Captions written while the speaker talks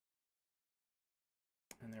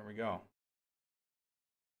And there we go.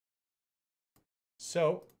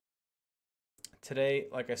 So today,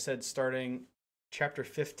 like I said, starting chapter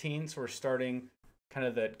 15, so we're starting kind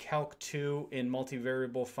of the Calc 2 in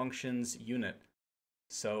multivariable functions unit.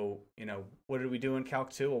 So, what did we do in Calc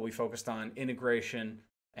 2? Well, we focused on integration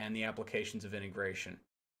and the applications of integration,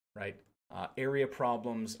 right? Area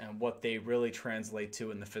problems and what they really translate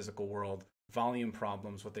to in the physical world. Volume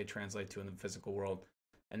problems, what they translate to in the physical world.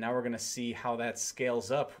 And now we're going to see how that scales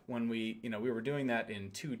up when we were doing that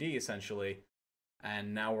in 2D essentially,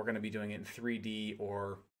 and now we're going to be doing it in 3D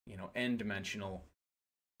or, n-dimensional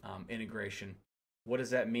integration. What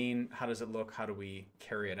does that mean? How does it look? How do we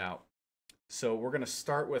carry it out? So we're going to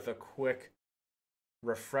start with a quick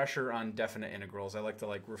refresher on definite integrals. I like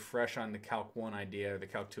to refresh on the Calc 1 idea or the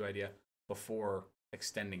Calc 2 idea before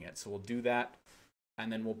extending it. So we'll do that, and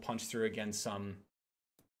then we'll punch through again some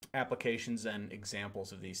applications and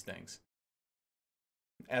examples of these things.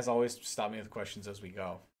 As always, stop me with questions as we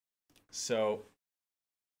go. So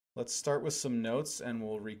let's start with some notes, and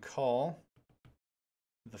we'll recall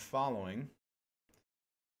the following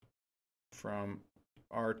from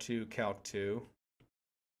R2 Calc 2,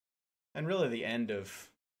 and really the end of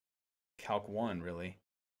Calc 1, really.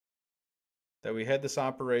 That we had this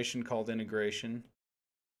operation called integration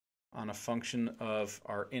on a function of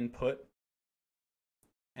our input.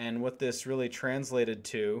 And what this really translated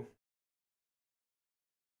to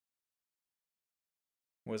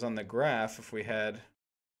was on the graph, if we had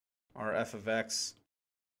our f of x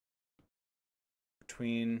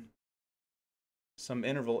between some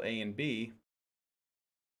interval a and b,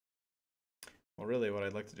 well, really what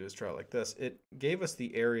I'd like to do is draw it like this. It gave us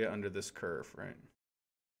the area under this curve, right?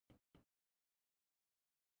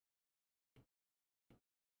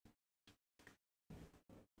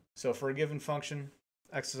 So for a given function,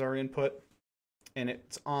 x is our input, and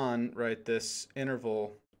it's on, right, this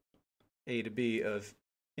interval a to b of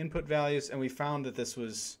input values, and we found that this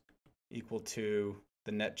was equal to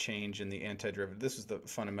the net change in the antiderivative. This is the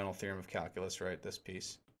fundamental theorem of calculus, right, this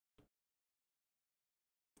piece.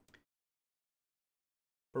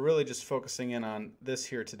 We're really just focusing in on this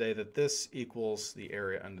here today, that this equals the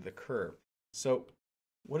area under the curve. So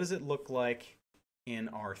what does it look like in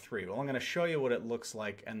R3? Well, I'm going to show you what it looks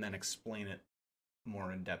like and then explain it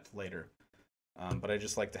more in depth later. But I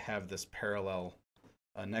just like to have this parallel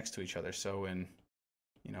next to each other. So in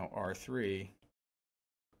R3,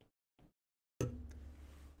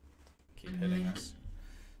 keep hitting this.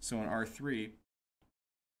 So in R3,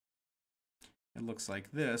 it looks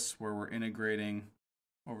like this, where we're integrating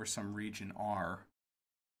over some region R.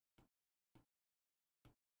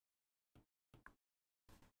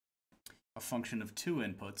 A function of two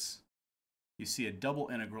inputs. You see a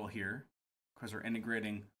double integral here because we're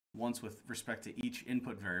integrating once with respect to each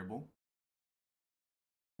input variable.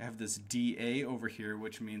 I have this dA over here,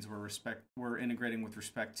 which means we're integrating with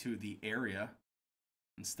respect to the area.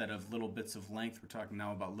 Instead of little bits of length, we're talking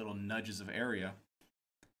now about little nudges of area.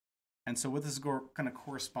 And so what this is going to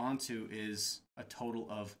correspond to is a total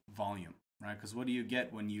of volume, right? Because what do you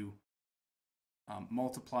get when you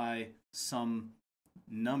multiply some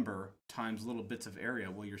number times little bits of area?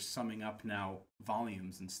 Well, you're summing up now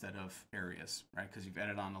volumes instead of areas, right? Because you've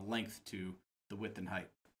added on a length to the width and height.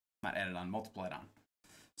 Not added on, multiplied on.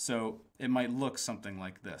 So it might look something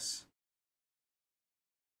like this.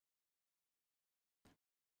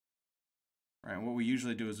 Right, and what we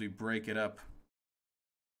usually do is we break it up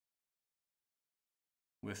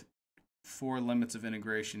with 4 limits of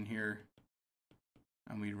integration here,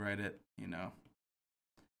 and we write it,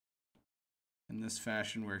 in this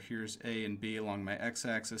fashion, where here's a and b along my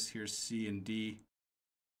x-axis, here's c and d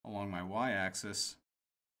along my y-axis.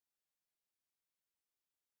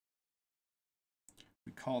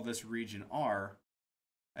 We call this region R,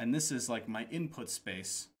 and this is like my input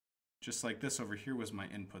space, just like this over here was my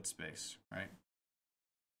input space, right?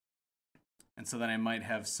 And so then I might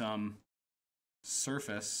have some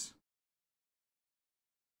surface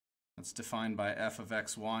that's defined by f of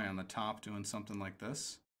xy on the top, doing something like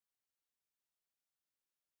this.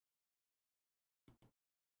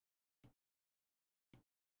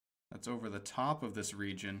 That's over the top of this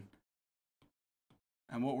region.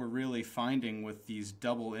 And what we're really finding with these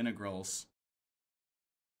double integrals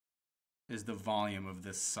is the volume of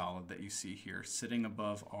this solid that you see here, sitting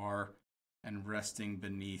above R and resting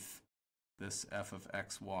beneath this f of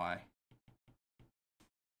xy.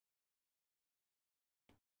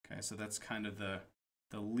 Okay, so that's kind of the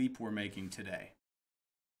leap we're making today.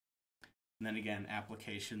 And then again,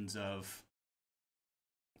 applications of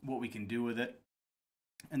what we can do with it.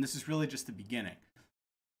 And this is really just the beginning.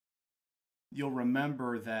 You'll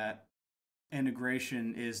remember that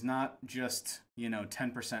integration is not just,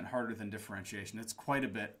 10% harder than differentiation. It's quite a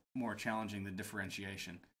bit more challenging than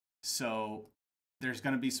differentiation. So there's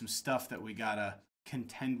going to be some stuff that we got to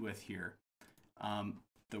contend with here.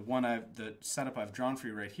 The setup I've drawn for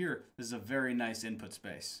you right here is a very nice input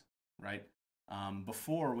space, right?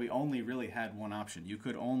 Before, we only really had one option. You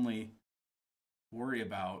could only worry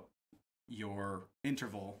about your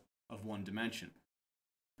interval of one dimension.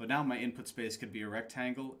 But now my input space could be a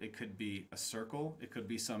rectangle, it could be a circle, it could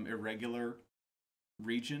be some irregular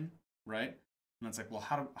region, right? And it's like, well,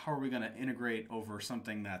 how are we going to integrate over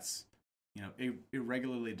something that's,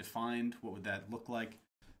 irregularly defined? What would that look like?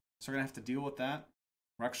 So we're going to have to deal with that.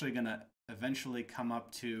 We're actually going to eventually come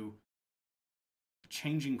up to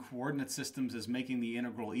changing coordinate systems as making the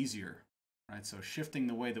integral easier, right? So shifting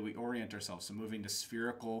the way that we orient ourselves, so moving to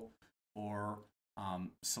spherical or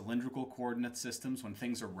cylindrical coordinate systems when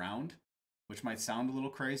things are round, which might sound a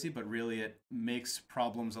little crazy, but really it makes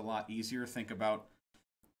problems a lot easier. Think about,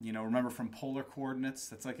 remember from polar coordinates,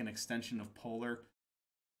 that's like an extension of polar,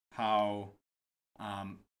 how, let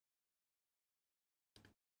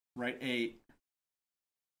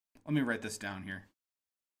me write this down here.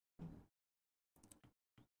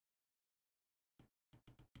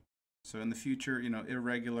 So in the future,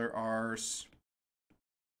 irregular R's,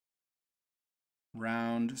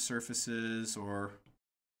 round surfaces or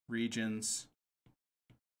regions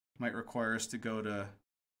might require us to go to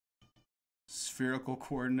spherical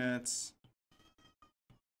coordinates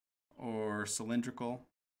or cylindrical.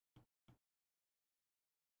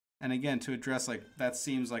 And again, to address, that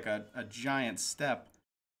seems like a giant step.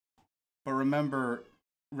 But remember,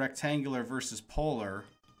 rectangular versus polar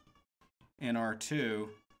in R2,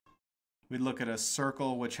 we'd look at a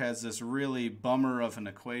circle which has this really bummer of an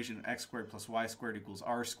equation, x squared plus y squared equals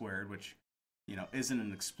r squared, which, isn't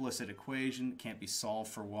an explicit equation, can't be solved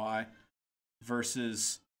for y,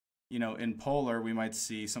 versus, in polar, we might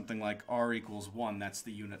see something like r equals 1, that's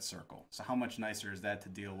the unit circle. So how much nicer is that to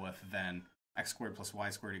deal with than x squared plus y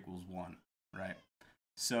squared equals 1, right?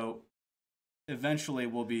 So eventually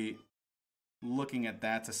we'll be looking at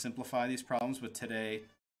that to simplify these problems, but today,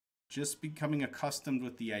 just becoming accustomed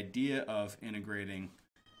with the idea of integrating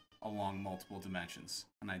along multiple dimensions.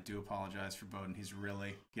 And I do apologize for Bowden. He's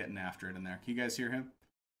really getting after it in there. Can you guys hear him?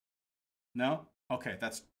 No? Okay,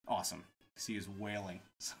 that's awesome. See, he's wailing.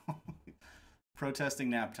 So, protesting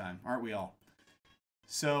nap time, aren't we all?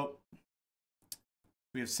 So,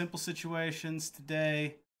 we have simple situations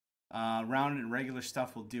today. Round and regular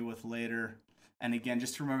stuff we'll deal with later. And again,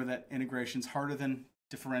 just to remember that integration's harder than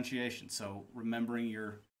differentiation. So, remembering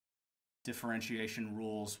your differentiation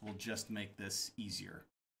rules will just make this easier.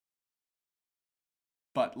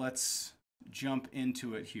 But let's jump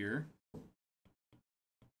into it here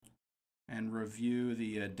and review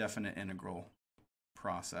the definite integral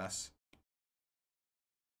process.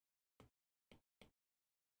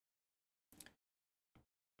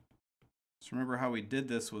 So remember how we did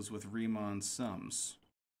this was with Riemann sums.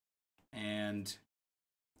 And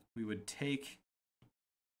we would take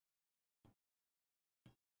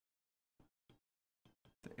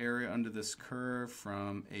the area under this curve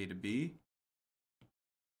from A to B.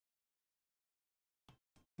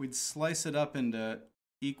 We'd slice it up into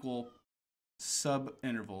equal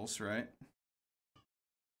sub-intervals, right?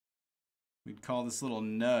 We'd call this little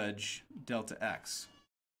nudge delta x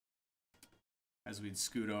as we'd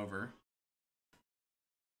scoot over.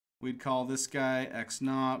 We'd call this guy x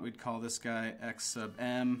naught. We'd call this guy x sub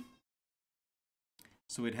m.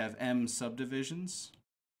 So we'd have m subdivisions.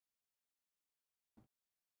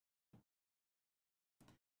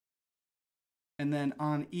 And then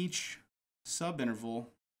on each subinterval,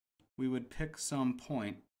 we would pick some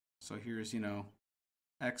point. So here's,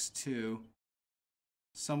 x2,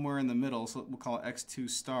 somewhere in the middle, so we'll call it x2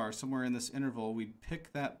 star. Somewhere in this interval, we'd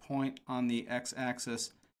pick that point on the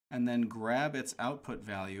x-axis and then grab its output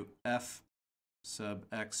value, f sub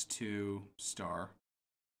x2 star.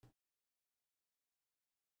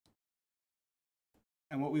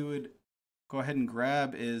 And what we would go ahead and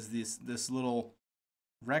grab is this little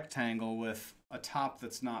rectangle with a top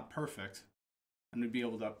that's not perfect, and we'd be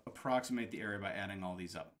able to approximate the area by adding all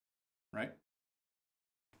these up, right?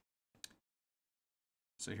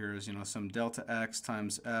 So here's, some delta x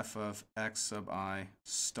times f of x sub I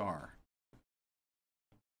star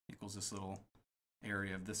equals this little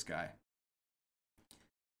area of this guy.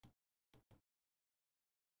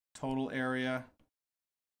 Total area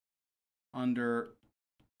under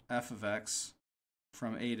f of x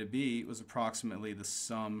from A to B was approximately the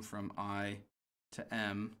sum from I to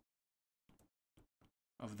m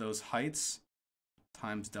of those heights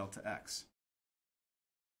times delta x.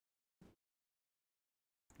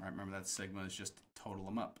 right? Remember that sigma is just total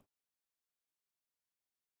them up.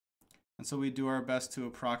 And so we do our best to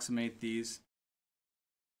approximate these.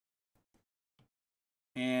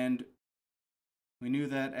 And we knew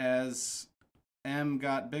that as m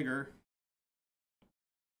got bigger,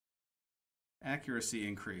 accuracy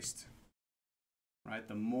increased, right?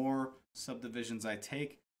 The more subdivisions I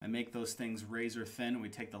take, I make those things razor thin. We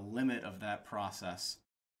take the limit of that process,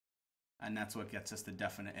 and that's what gets us the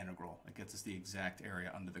definite integral. It gets us the exact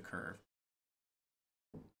area under the curve.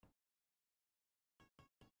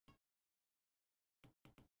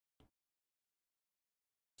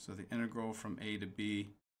 So the integral from a to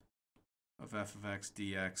b of f of x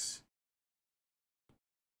dx,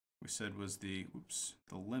 we said was the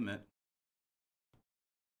limit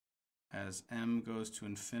as m goes to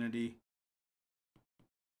infinity,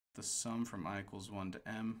 the sum from I equals 1 to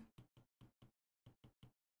m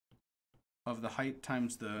of the height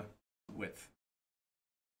times the width.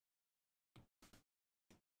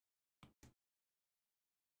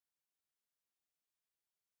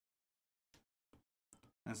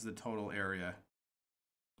 That's the total area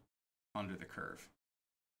under the curve.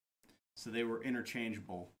 So they were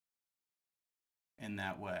interchangeable in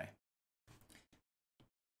that way.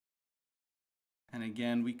 And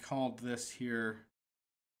again, we called this here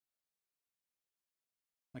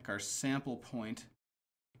like our sample point.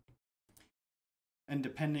 And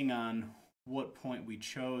depending on what point we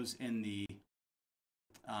chose in the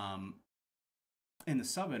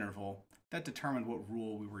subinterval, that determined what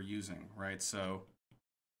rule we were using, right? So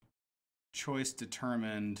choice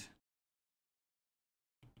determined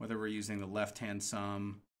whether we're using the left-hand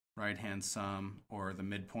sum, right-hand sum, or the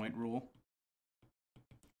midpoint rule,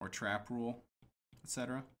 or trap rule,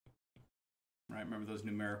 etc. Right? Remember those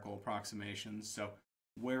numerical approximations. So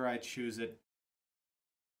where I choose it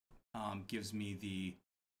gives me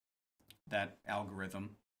that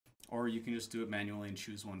algorithm, or you can just do it manually and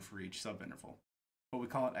choose one for each subinterval. But we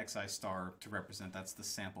call it xi star to represent that's the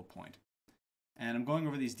sample point. And I'm going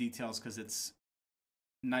over these details because it's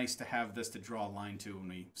nice to have this to draw a line to when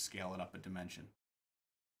we scale it up a dimension.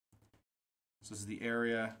 So this is the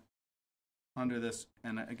area under this,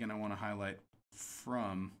 and again I want to highlight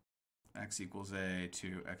from x equals a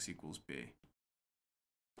to x equals b.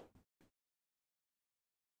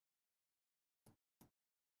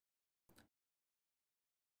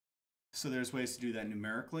 So there's ways to do that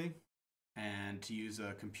numerically, and to use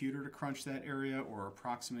a computer to crunch that area or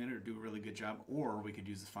approximate it or do a really good job, or we could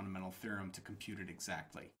use the fundamental theorem to compute it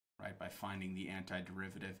exactly, right? By finding the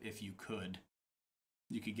antiderivative, if you could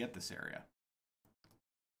get this area.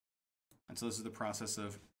 And so this is the process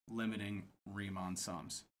of limiting Riemann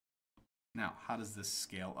sums. Now, how does this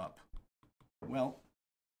scale up? Well,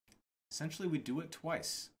 essentially we do it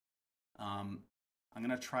twice. I'm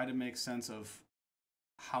going to try to make sense of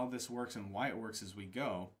how this works and why it works as we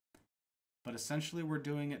go. But essentially we're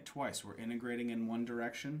doing it twice. We're integrating in one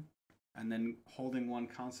direction and then holding one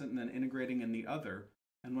constant and then integrating in the other.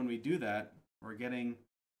 And when we do that, we're getting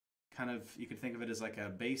kind of, you could think of it as like a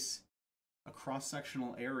base, a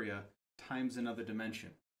cross-sectional area times another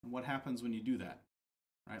dimension. And what happens when you do that?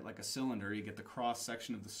 Right? Like a cylinder, you get the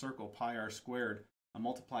cross-section of the circle, pi r squared, and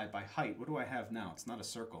multiply it by height. What do I have now? It's not a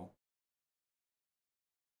circle.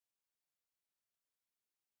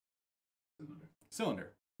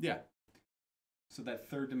 Cylinder. Yeah. So that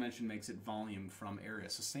third dimension makes it volume from area.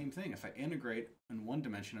 So same thing, if I integrate in one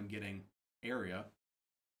dimension, I'm getting area.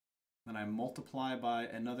 Then I multiply by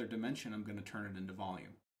another dimension, I'm going to turn it into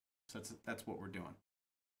volume. So that's what we're doing.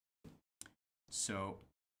 So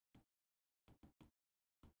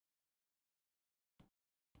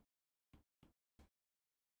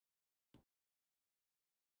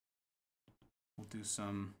we'll do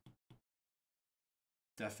some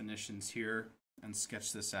definitions here and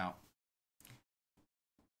sketch this out.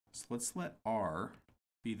 So let's let R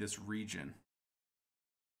be this region.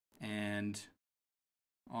 And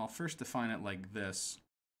I'll first define it like this.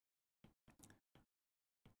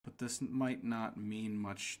 But this might not mean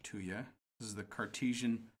much to you. This is the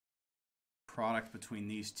Cartesian product between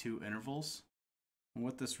these two intervals. And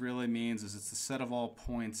what this really means is it's the set of all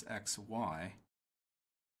points x, y,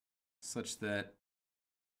 such that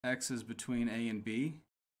x is between a and b,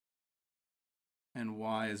 and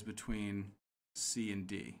y is between c and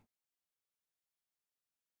d.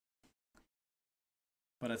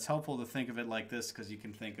 But it's helpful to think of it like this because you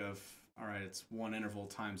can think of, all right, it's one interval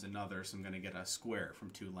times another, so I'm going to get a square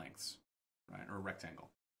from two lengths, right, or a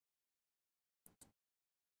rectangle.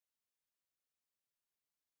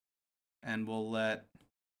 And we'll let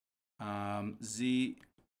z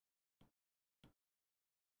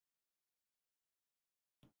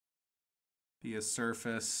be a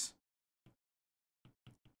surface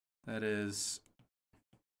that is,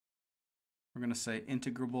 we're going to say,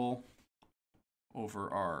 integrable over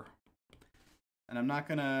R. And I'm not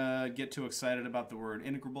going to get too excited about the word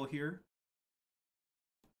integrable here.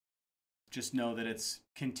 Just know that it's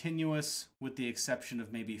continuous with the exception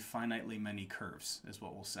of maybe finitely many curves, is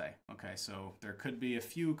what we'll say. Okay, so there could be a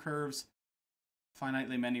few curves,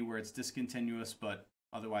 finitely many, where it's discontinuous, but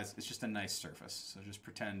otherwise it's just a nice surface. So just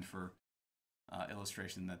pretend for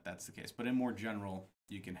illustration that that's the case. But in more general,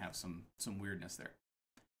 you can have some weirdness there.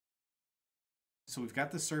 So we've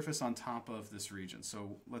got the surface on top of this region.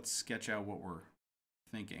 So let's sketch out what we're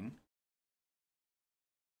thinking.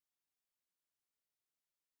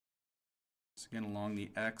 So again, along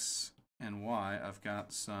the x and y, I've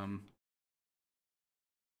got some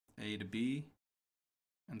a to b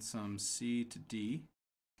and some c to d.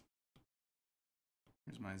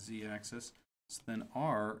 Here's my z-axis. So then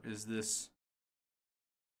R is this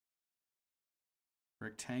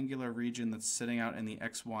rectangular region that's sitting out in the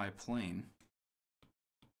xy plane.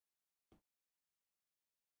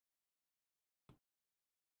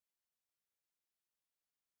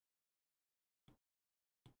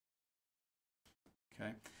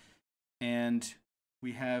 Okay, and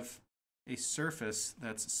we have a surface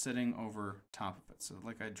that's sitting over top of it. So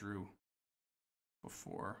like I drew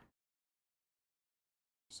before,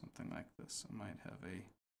 something like this. I might have a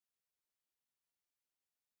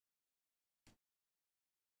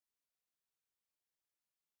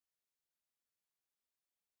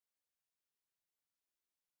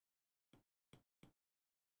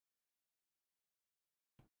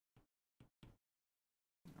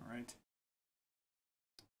all right.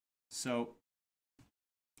 So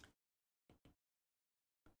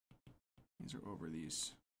these are over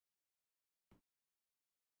these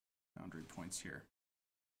boundary points here.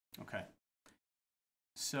 Okay.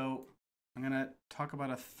 So I'm going to talk about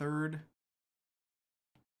a third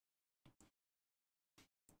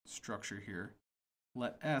structure here.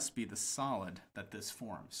 Let S be the solid that this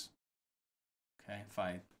forms. Okay, if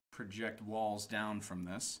I project walls down from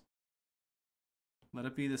this, let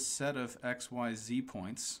it be the set of x, y, z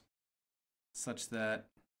points such that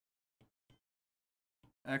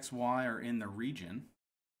x, y are in the region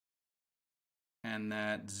and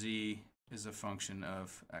that z is a function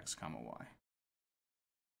of x comma y.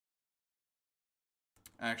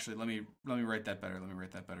 Actually, let me write that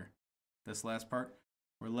better. This last part,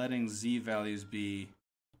 we're letting z values be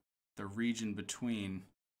the region between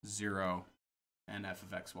 0 and f of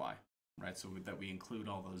xy, right? So that we include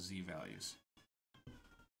all those z values.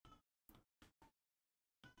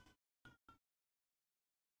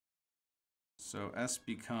 So S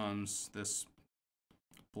becomes this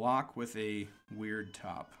block with a weird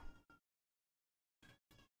top.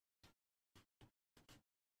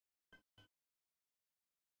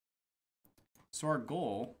 So our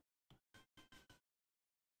goal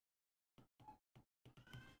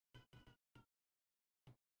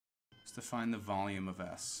is to find the volume of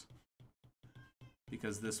S,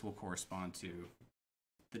 because this will correspond to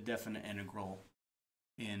the definite integral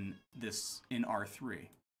in R3.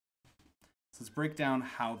 So let's break down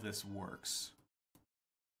how this works.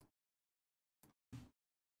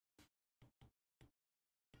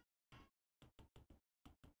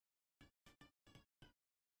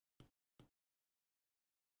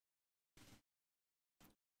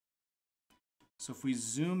 So if we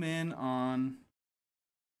zoom in on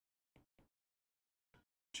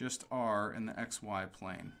just R in the xy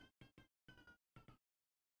plane,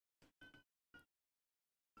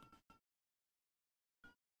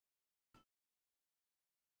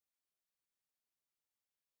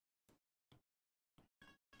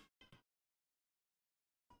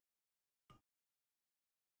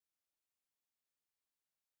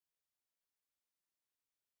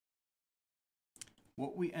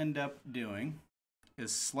 what we end up doing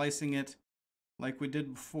is slicing it like we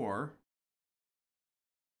did before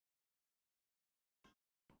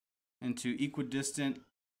into equidistant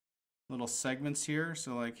little segments here.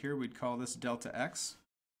 So like here, we'd call this delta x,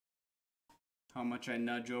 how much I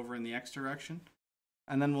nudge over in the x direction.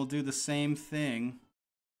 And then we'll do the same thing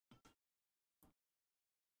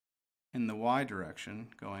in the y direction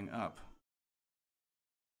going up.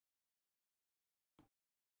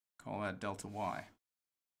 Call that delta y.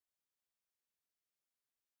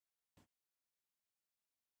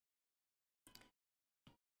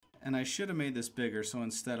 And I should have made this bigger, so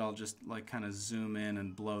instead I'll just like kind of zoom in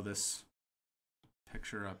and blow this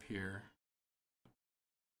picture up here.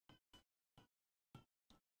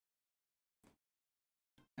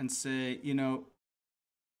 And say, you know,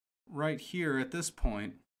 right here at this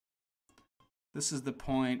point, this is the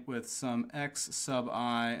point with some x sub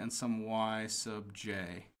I and some y sub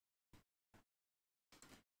j.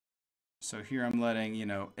 So here I'm letting,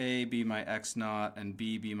 A be my x naught and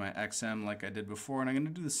B be my xm like I did before. And I'm going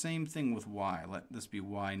to do the same thing with y. Let this be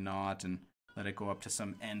y naught and let it go up to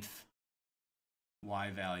some nth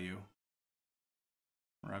y value.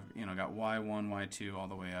 Where I've, got y1, y2 all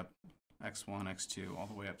the way up, x1, x2 all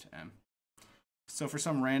the way up to m. So for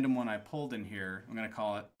some random one I pulled in here, I'm going to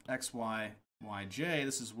call it xy, yj.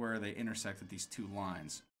 This is where they intersect at these two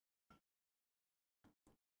lines.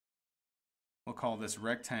 We'll call this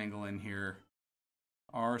rectangle in here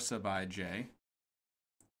r sub ij.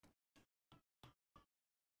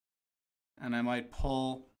 And I might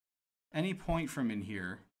pull any point from in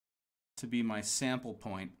here to be my sample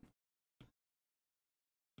point.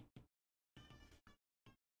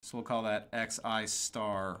 So we'll call that xi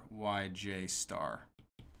star yj star.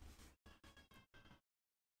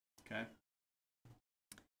 Okay?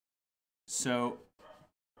 So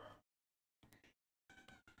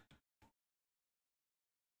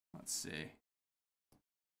let's see.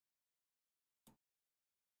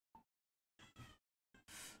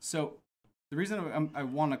 So the reason I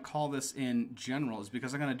want to call this in general is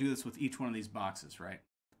because I'm going to do this with each one of these boxes, right?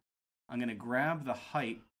 I'm going to grab the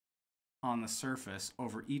height on the surface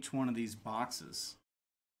over each one of these boxes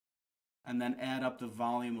and then add up the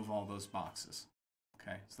volume of all those boxes.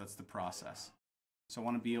 Okay, so that's the process. So I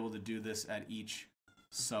want to be able to do this at each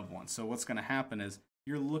sub one. So what's going to happen is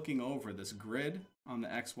you're looking over this grid on the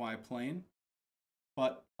XY plane,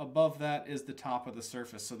 but above that is the top of the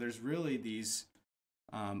surface. So there's really these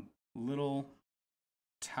little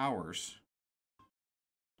towers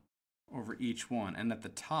over each one. And at the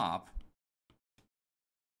top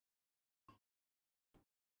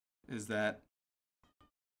is that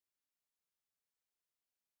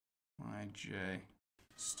yj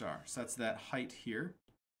star. So that's that height here.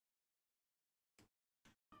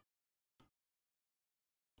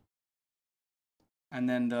 And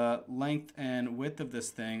then the length and width of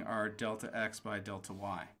this thing are delta x by delta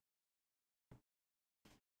y.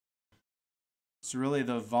 So really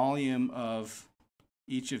the volume of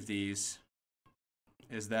each of these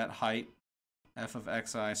is that height, f of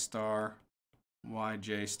xi star,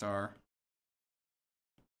 yj star,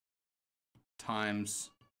 times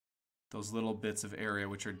those little bits of area,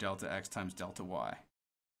 which are delta x times delta y.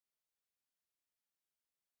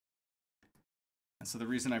 And so the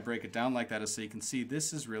reason I break it down like that is so you can see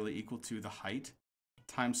this is really equal to the height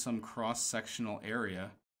times some cross-sectional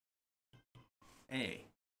area, A.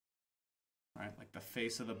 Right? Like the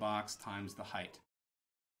face of the box times the height.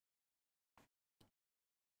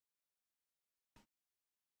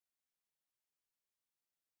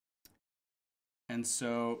 And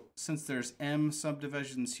so since there's m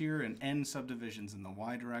subdivisions here and n subdivisions in the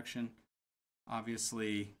y direction,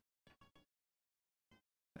 obviously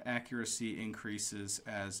the accuracy increases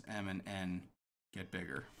as m and n get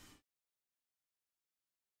bigger.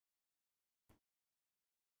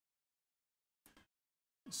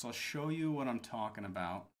 So I'll show you what I'm talking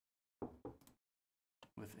about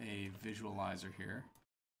with a visualizer here.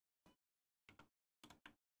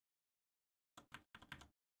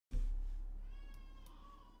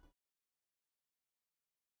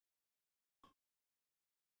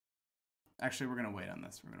 Actually, we're going to wait on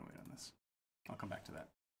this. I'll come back to that.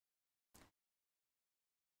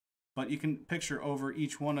 But you can picture over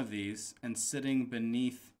each one of these, and sitting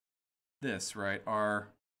beneath this, right, are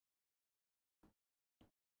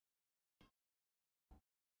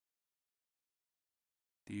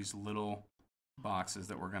these little boxes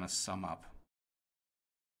that we're going to sum up.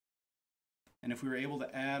 And if we were able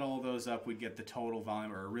to add all those up, we'd get the total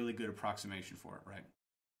volume, or a really good approximation for it, right?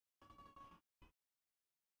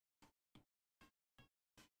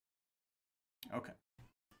 Okay.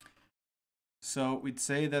 So we'd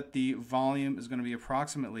say that the volume is going to be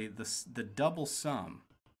approximately the double sum,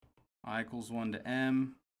 I equals 1 to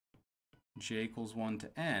m, j equals 1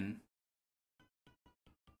 to n,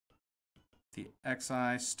 the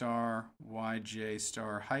xi star yj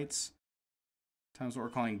star heights times what we're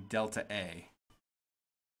calling delta A,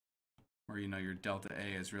 where your delta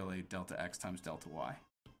A is really delta x times delta y.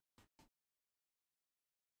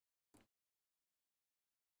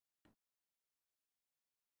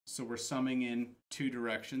 So we're summing in two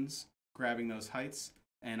directions, grabbing those heights,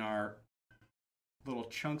 and our little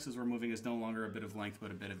chunks as we're moving is no longer a bit of length,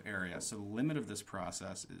 but a bit of area. So the limit of this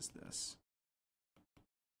process is this.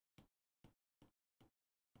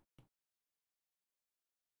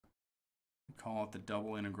 We call it the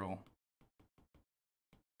double integral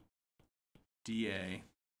dA.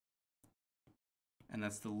 And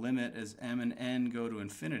that's the limit as m and n go to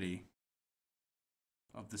infinity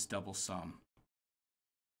of this double sum.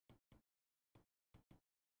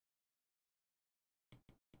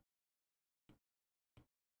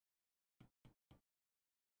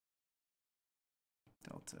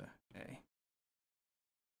 Delta A.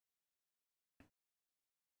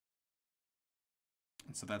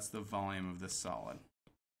 And so that's the volume of this solid.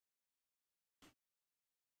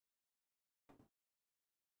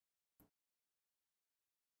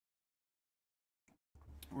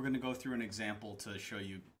 We're going to go through an example to show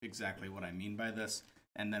you exactly what I mean by this,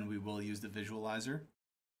 and then we will use the visualizer.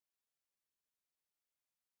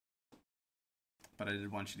 But I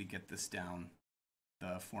did want you to get this down,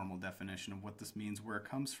 the formal definition of what this means, where it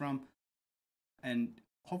comes from. And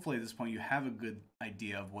hopefully at this point you have a good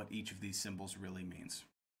idea of what each of these symbols really means,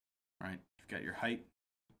 right? You've got your height,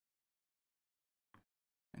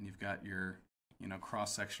 and you've got your,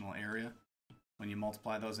 cross-sectional area. When you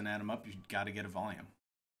multiply those and add them up, you've got to get a volume.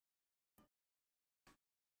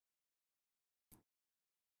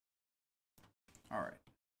 All right.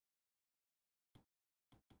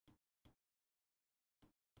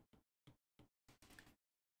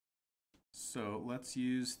 So let's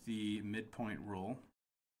use the midpoint rule.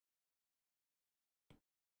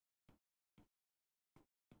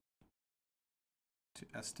 To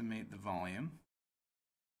estimate the volume.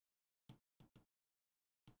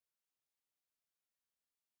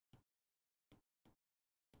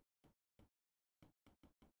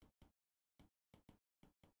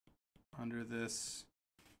 Under this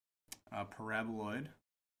paraboloid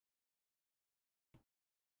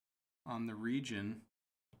on the region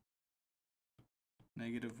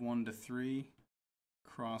 -1 to 3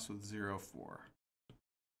 cross with 0, 4.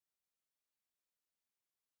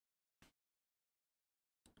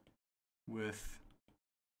 With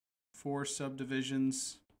 4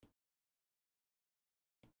 subdivisions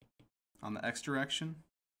on the x direction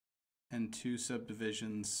and 2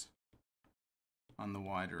 subdivisions on the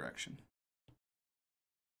y direction.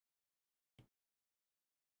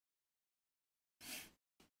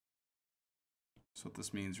 So what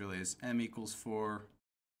this means really is m equals 4,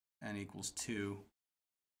 n equals 2.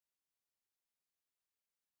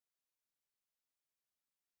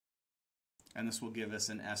 And this will give us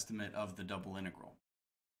an estimate of the double integral.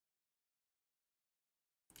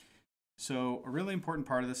 So a really important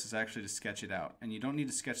part of this is actually to sketch it out. And you don't need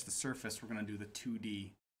to sketch the surface. We're going to do the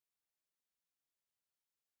 2D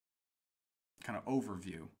kind of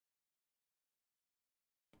overview.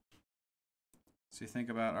 So you think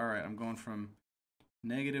about, all right, I'm going from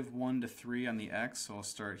 -1 to 3 on the x, so I'll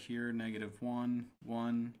start here, -1,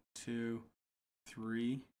 1, 2,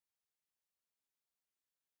 3.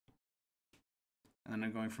 And then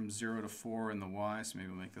I'm going from 0 to 4 in the y, so maybe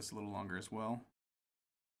we'll make this a little longer as well.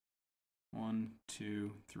 1,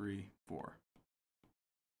 2, 3, 4.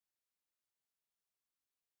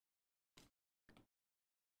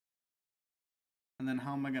 And then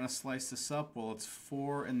how am I going to slice this up? Well, it's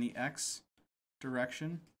 4 in the x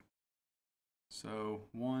direction. So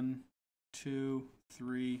 1, 2,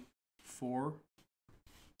 3, 4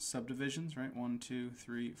 subdivisions, right? 1, 2,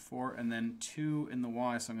 3, 4, and then 2 in the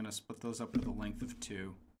y, so I'm going to split those up with a length of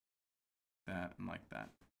 2, that, and like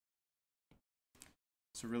that.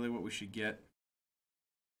 So really what we should get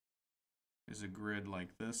is a grid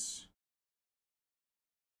like this,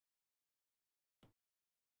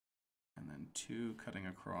 and then 2 cutting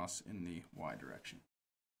across in the y direction.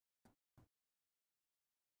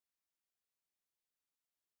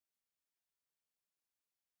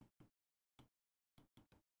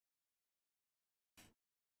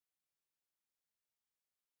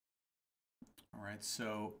 All right,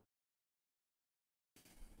 so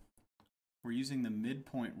we're using the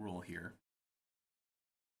midpoint rule here.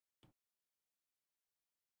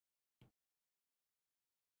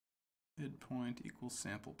 Midpoint equals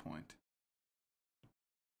sample point.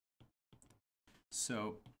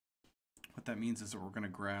 So what that means is that we're going to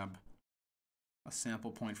grab a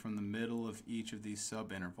sample point from the middle of each of these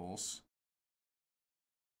subintervals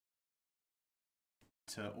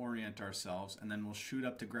to orient ourselves, and then we'll shoot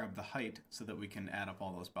up to grab the height so that we can add up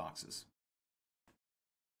all those boxes.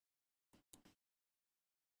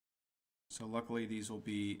 So luckily these will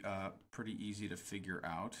be pretty easy to figure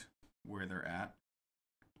out where they're at.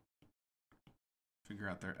 Figure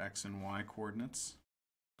out their x and y coordinates.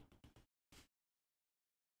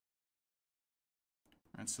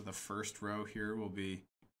 All right, so the first row here will be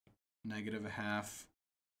 -1/2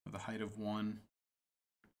 with a height of 1,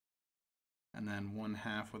 and then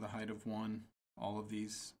 1/2 with a height of 1. All of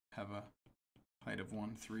these have a height of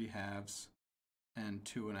 1, 3 halves, and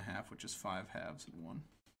 2.5, which is 5 halves and 1.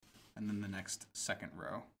 And then the next second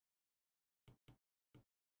row,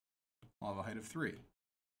 I'll have a height of 3.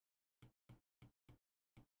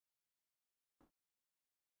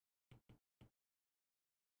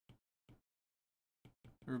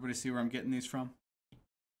 Everybody see where I'm getting these from?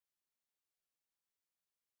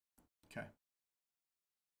 Okay.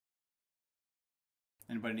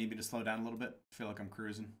 Anybody need me to slow down a little bit? I feel like I'm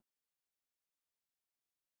cruising.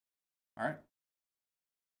 All right.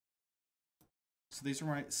 So these are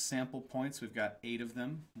my sample points. We've got 8 of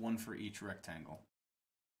them, 1 for each rectangle.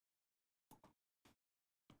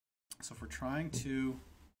 So if we're trying to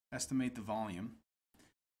estimate the volume,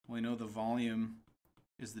 we know the volume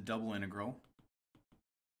is the double integral.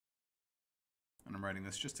 And I'm writing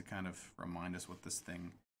this just to kind of remind us what this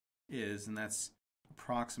thing is, and that's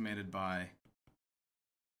approximated by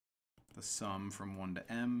the sum from 1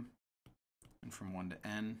 to m and from 1 to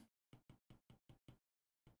n.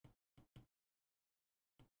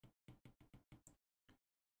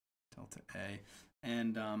 Delta A.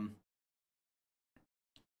 And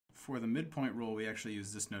for the midpoint rule, we actually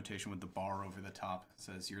use this notation with the bar over the top. It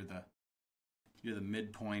says you're the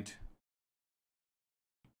midpoint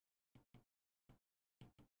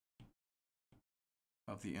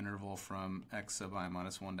of the interval from x sub I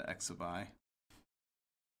minus 1 to x sub I.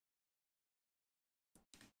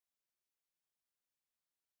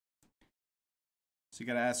 So you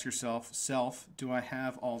got to ask yourself, do I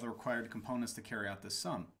have all the required components to carry out this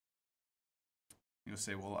sum? You'll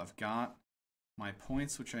say, well, I've got my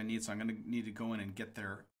points, which I need, so I'm going to need to go in and get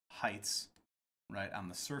their heights, right, on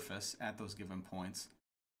the surface at those given points.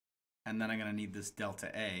 And then I'm going to need this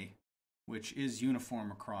delta A, which is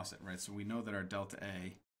uniform across it, right? So we know that our delta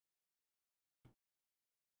A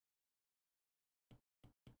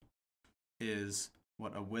is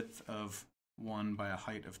what, a width of 1 by a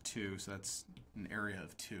height of 2, so that's an area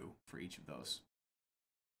of 2 for each of those.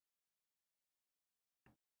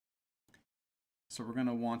 So we're going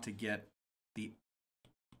to want to get the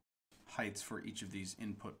heights for each of these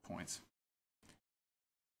input points.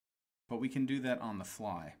 But we can do that on the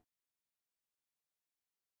fly.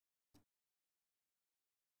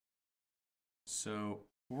 So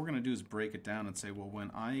what we're going to do is break it down and say, well,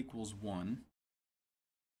 when I equals 1,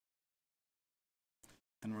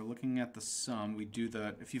 then we're looking at the sum. We do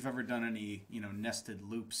the, if you've ever done any, nested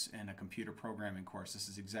loops in a computer programming course, this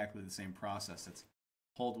is exactly the same process. It's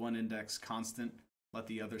hold one index constant, let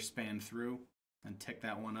the other span through, and tick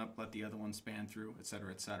that one up, let the other one span through, et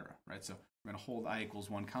cetera, right? So we're going to hold I equals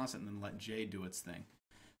 1 constant and then let j do its thing.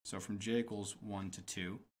 So from j equals 1 to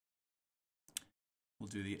 2, we'll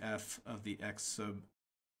do the f of the x sub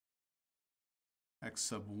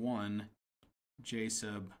 1, j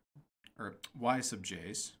sub, or y sub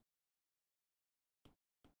j's,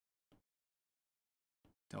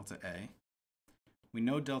 delta A. We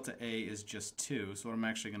know delta A is just 2, so what I'm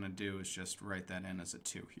actually going to do is just write that in as a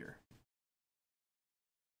 2 here.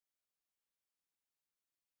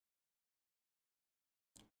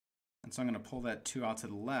 And so I'm going to pull that 2 out to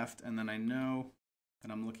the left, and then I know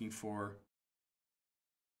that I'm looking for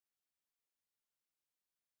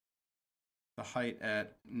the height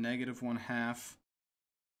at -1/2,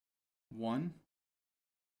 1,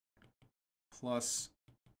 plus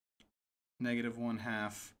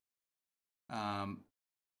 -1/2,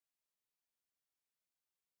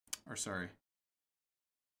 or sorry,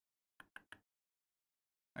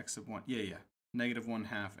 x sub 1,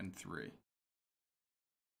 -1/2 and 3.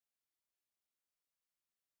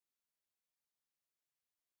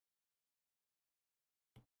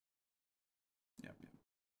 Yep.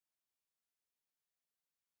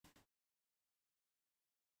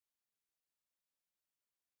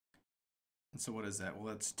 And so what is that? Well,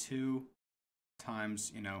 that's 2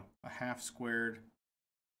 times, a half squared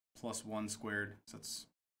plus 1 squared. So it's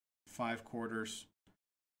 5/4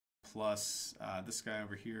 plus this guy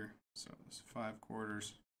over here. So it's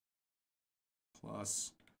 5/4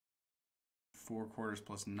 plus 4/4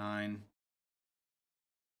 plus 9.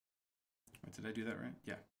 Wait, did I do that right?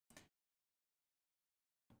 Yeah.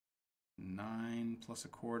 9 plus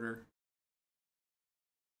 1/4.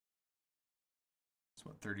 It's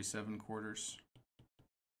what, 37/4?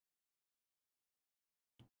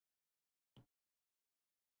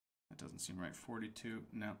 That doesn't seem right. 42.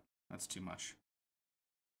 No, that's too much.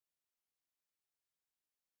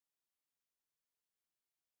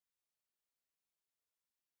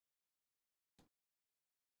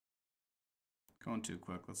 Going too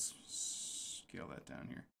quick. Let's scale that down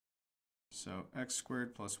here. So x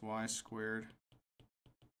squared plus y squared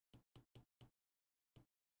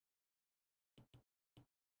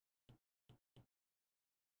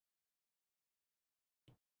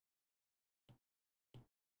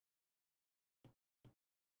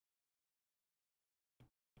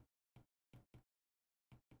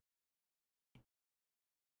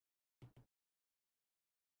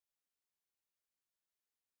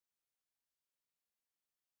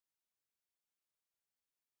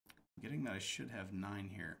Getting that I should have 9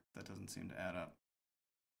 here. That doesn't seem to add up.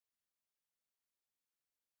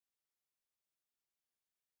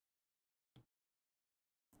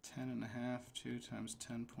 Ten and a half, 2 times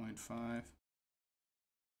 10.5.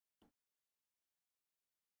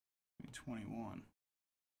 21. Am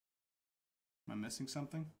I missing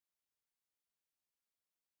something?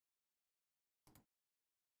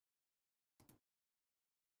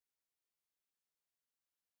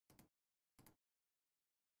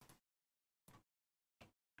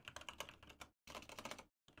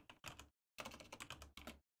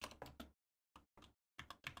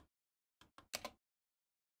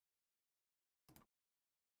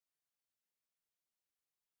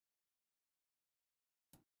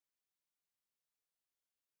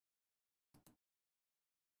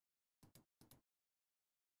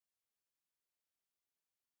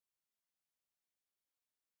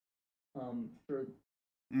 For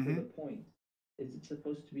the point, is it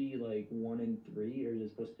supposed to be like 1 and 3, or is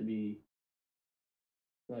it supposed to be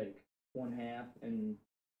like 1/2 and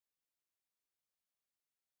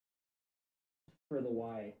for the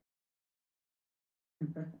y?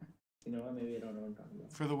 You know what? Maybe I don't know what I'm talking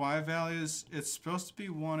about. For the y values, it's supposed to be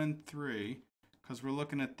 1 and 3 because we're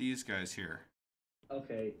looking at these guys here.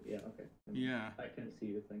 Okay, yeah, okay. Yeah. I couldn't see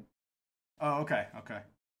your thing. Oh, okay, okay.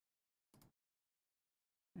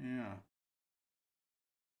 Yeah.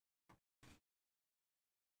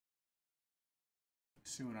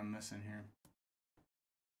 Let's see what I'm missing here.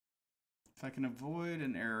 If I can avoid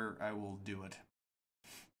an error, I will do it.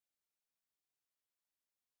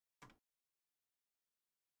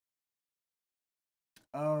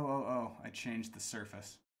 Oh, I changed the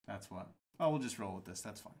surface. That's what. Oh, we'll just roll with this.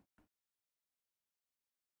 That's fine.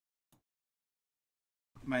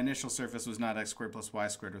 My initial surface was not x squared plus y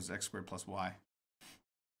squared. It was x squared plus y.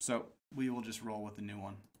 So we will just roll with the new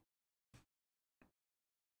one.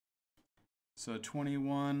 So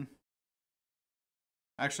 21.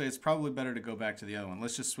 Actually, it's probably better to go back to the other one.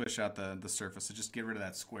 Let's just switch out the surface. So just get rid of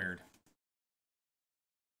that squared.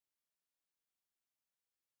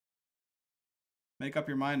 Make up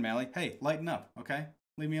your mind, Mally. Hey, lighten up, okay?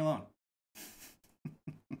 Leave me alone.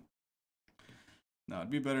 No,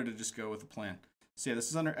 it'd be better to just go with the plan. So yeah, this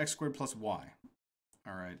is under x squared plus y.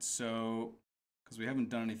 All right, so, because we haven't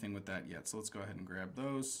done anything with that yet, so let's go ahead and grab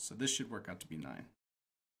those. So this should work out to be 9.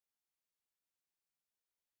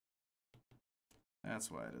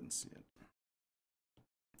 That's why I didn't see it.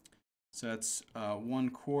 So that's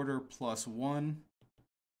 1/4 plus 1,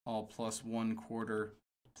 all plus 1/4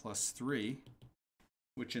 plus 3,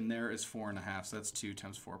 which in there is 4.5. So that's 2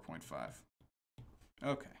 times 4.5.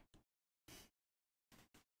 Okay.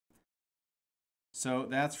 So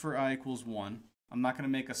that's for I equals 1. I'm not going to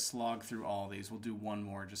make a slog through all these. We'll do one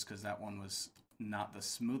more just because that one was not the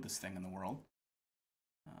smoothest thing in the world.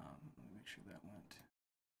 Let me make sure that went.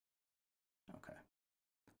 Okay.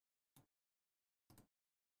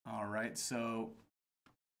 All right, so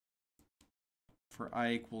for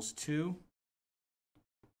I equals 2,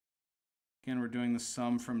 again, we're doing the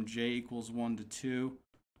sum from j equals 1 to 2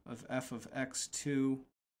 of f of x2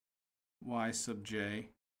 y sub j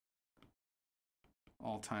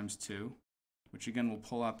all times 2, which again will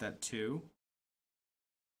pull out that 2.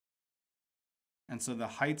 And so the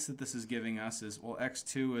heights that this is giving us is, well,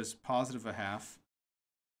 x2 is positive 1/2,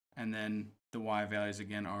 and then the y values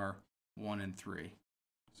again are 1 and 3.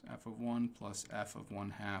 So f of 1 plus f of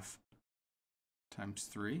 1/2 times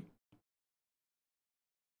 3.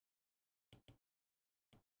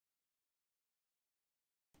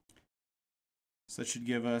 So that should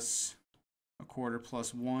give us 1/4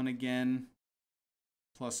 plus 1 again,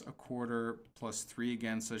 plus 1/4 plus 3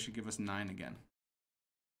 again, so it should give us 9 again.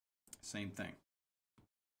 Same thing.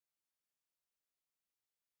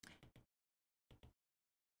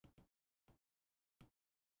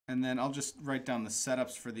 And then I'll just write down the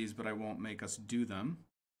setups for these, but I won't make us do them.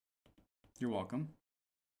 You're welcome.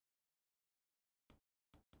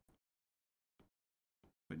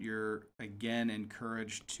 But you're, again,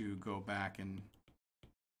 encouraged to go back and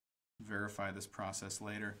verify this process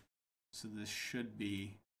later. So this should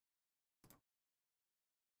be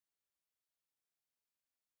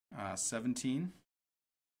 17.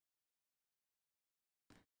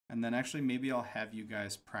 And then actually maybe I'll have you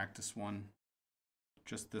guys practice one,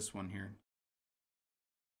 just this one here.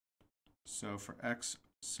 So for x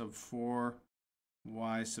sub 4,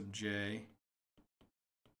 y sub j,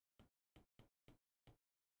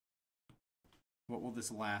 what will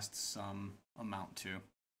this last sum amount to?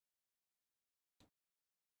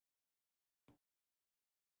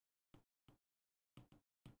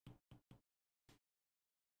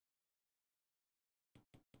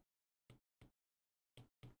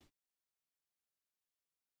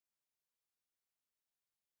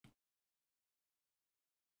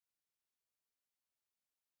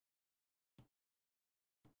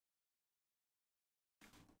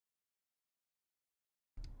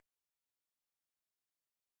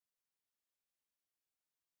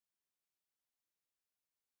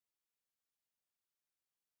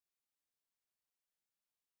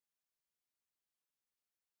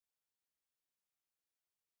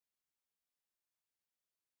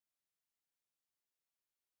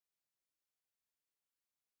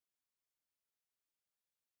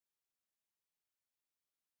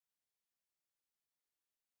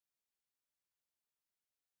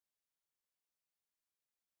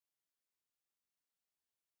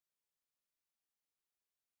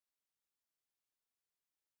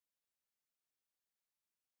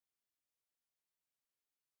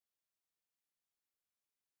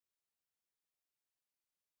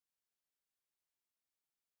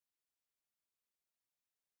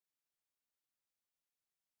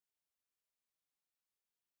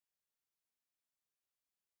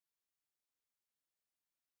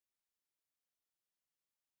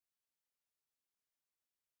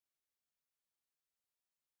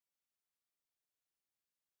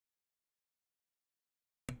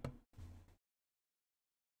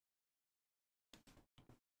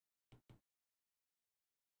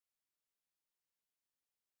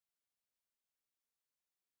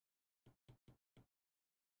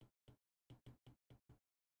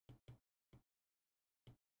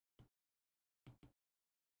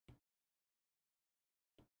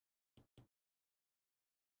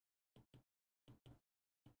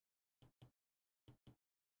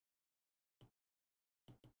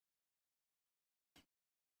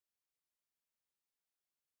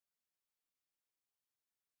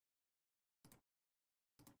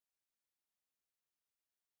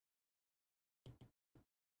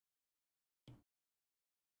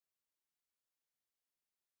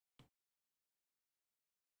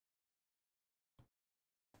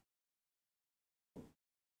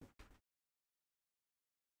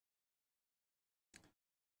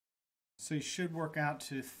 So you should work out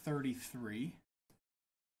to 33.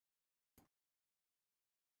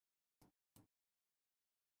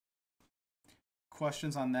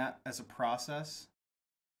 Questions on that as a process?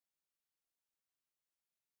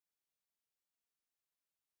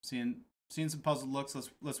 Seeing some puzzled looks.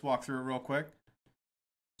 Let's walk through it real quick.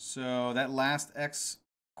 So that last x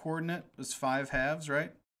coordinate was 5/2,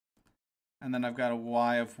 right? And then I've got a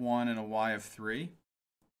y of 1 and a y of 3.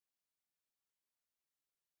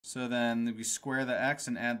 So then we square the x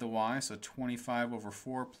and add the y, so 25 over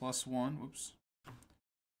 4 plus 1. Whoops.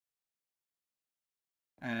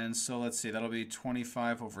 And so let's see, that'll be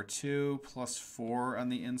 25 over 2 plus 4 on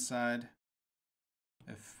the inside.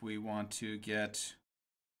 If we want to get,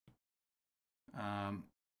 have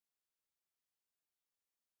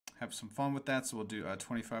some fun with that, so we'll do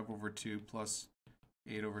 25 over 2 plus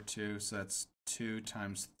 8 over 2, so that's 2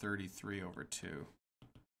 times 33 over 2,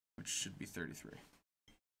 which should be 33.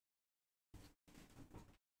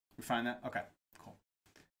 We find that? Okay, cool.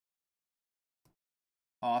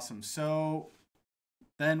 Awesome. So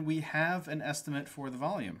then we have an estimate for the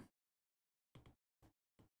volume.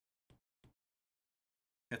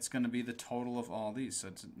 It's going to be the total of all these. So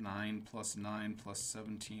it's 9 plus 9 plus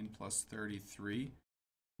 17 plus 33,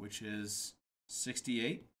 which is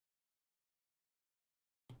 68.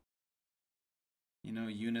 You know,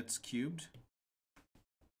 units cubed.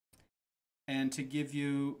 And to give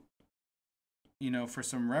you, for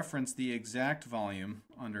some reference, the exact volume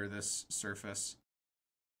under this surface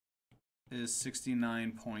is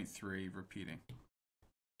 69.3 repeating.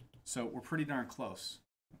 So we're pretty darn close,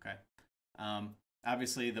 okay?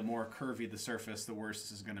 Obviously, the more curvy the surface, the worse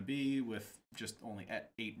this is going to be with just only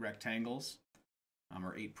 8 rectangles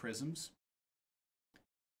or 8 prisms.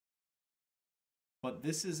 But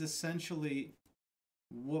this is essentially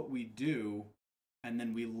what we do, and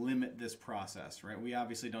then we limit this process, right? We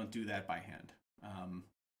obviously don't do that by hand,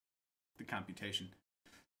 the computation.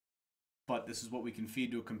 But this is what we can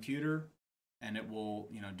feed to a computer, and it will,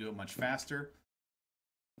 do it much faster.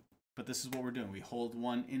 But this is what we're doing. We hold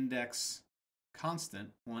one index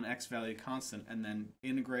constant, one x value constant, and then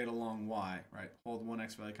integrate along y, right? Hold one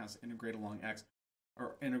x value constant, integrate along x,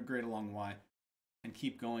 or integrate along y, and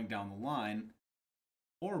keep going down the line.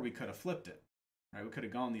 Or we could have flipped it, right? We could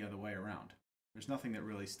have gone the other way around. There's nothing that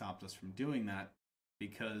really stopped us from doing that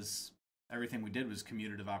because everything we did was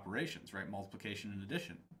commutative operations, right? Multiplication and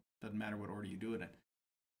addition. Doesn't matter what order you do it in.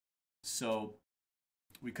 So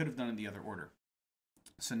we could have done it in the other order.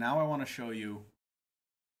 So now I want to show you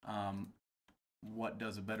what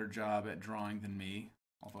does a better job at drawing than me,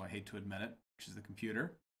 although I hate to admit it, which is the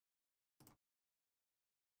computer.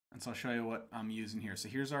 And so I'll show you what I'm using here. So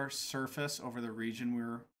here's our surface over the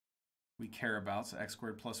region we care about, so x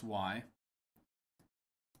squared plus y.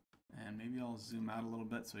 And maybe I'll zoom out a little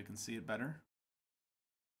bit so we can see it better.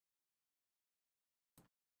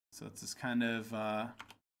 So it's this kind of,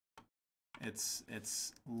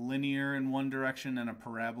 it's linear in one direction and a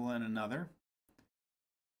parabola in another.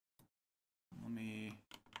 Let me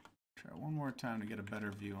try one more time to get a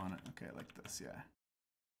better view on it. Okay, like this, yeah.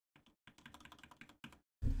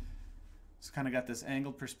 It's kind of got this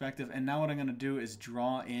angled perspective, and now what I'm going to do is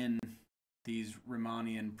draw in these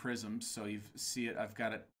Riemannian prisms. So you see it, I've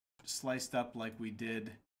got it sliced up like we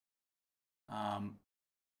did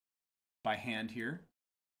by hand here.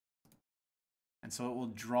 And so it will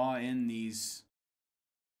draw in these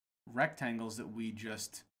rectangles that we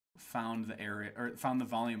just found the area, or found the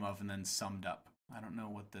volume of and then summed up. I don't know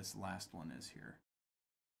what this last one is here.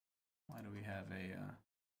 Why do we have a...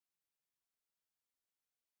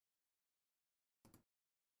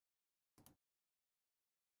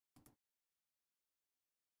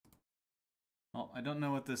 Well, I don't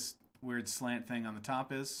know what this weird slant thing on the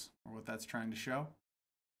top is, or what that's trying to show.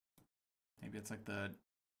 Maybe it's like the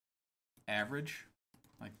average,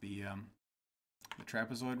 like the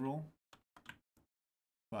trapezoid rule.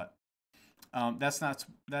 But that's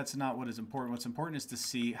not what is important. What's important is to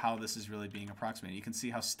see how this is really being approximated. You can see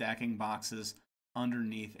how stacking boxes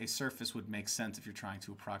underneath a surface would make sense if you're trying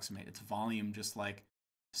to approximate its volume, just like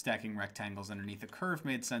stacking rectangles underneath a curve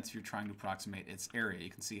made sense if you're trying to approximate its area. You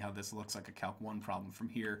can see how this looks like a Calc 1 problem from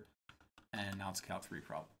here, and now it's a Calc 3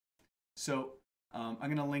 problem. So I'm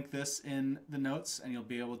going to link this in the notes, and you'll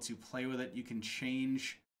be able to play with it. You can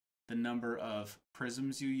change the number of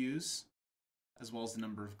prisms you use, as well as the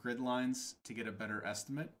number of grid lines to get a better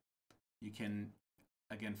estimate. You can,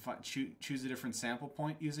 again, choose a different sample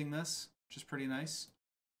point using this, which is pretty nice.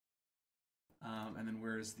 And then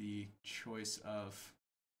where's the choice of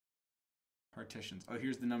partitions? Oh,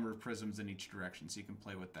 here's the number of prisms in each direction, so you can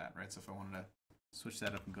play with that, right? So if I wanted to switch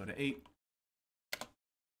that up and go to 8,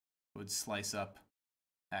 it would slice up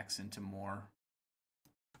x into more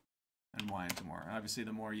and y into more. And obviously,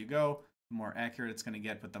 the more you go, the more accurate it's going to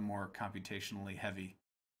get, but the more computationally heavy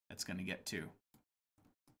it's going to get too.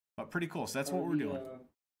 But pretty cool. So that's what we're doing.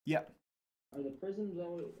 Yeah. Are the prisms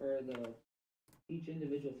always, or each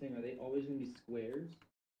individual thing, are they always going to be squares?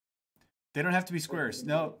 They don't have to be squares.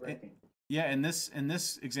 No. Yeah, in this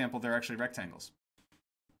example, they're actually rectangles.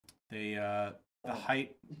 They the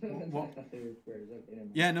height. Well, I thought they were squares. Okay,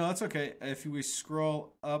 yeah, no, that's okay. If we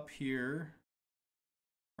scroll up here,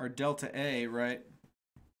 our delta A right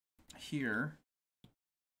here.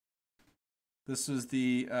 This is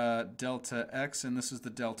the delta x, and this is the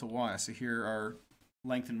delta y. So here our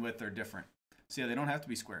length and width are different. So yeah, they don't have to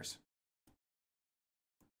be squares.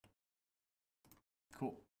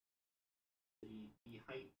 Cool. The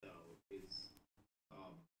height, though,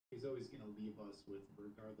 is always going to leave us with,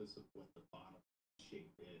 regardless of what the bottom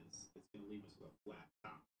shape is, it's going to leave us with a flat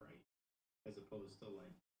top, right? As opposed to,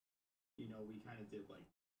 like, you know, we kind of did, like,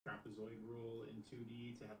 trapezoid rule in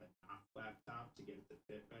 2D to have a not flat top to get it to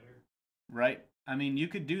fit better. Right. I mean, you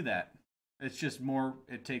could do that. It's just more,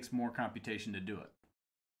 it takes more computation to do it.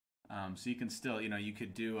 So you can still, you know, you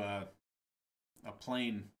could do a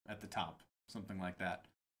plane at the top, something like that.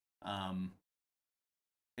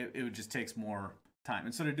 It would just takes more time.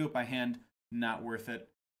 And so to do it by hand, not worth it,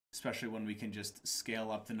 especially when we can just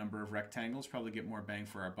scale up the number of rectangles, probably get more bang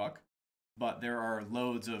for our buck. But there are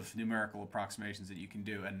loads of numerical approximations that you can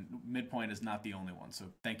do, and midpoint is not the only one. So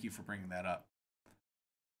thank you for bringing that up.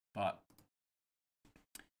 But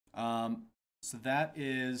so that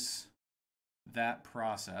is that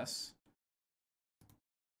process.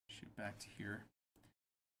 Shoot back to here.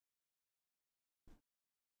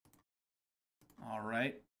 All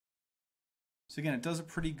right. So again, it does a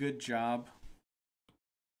pretty good job.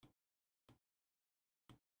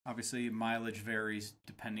 Obviously, mileage varies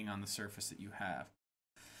depending on the surface that you have.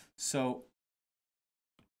 So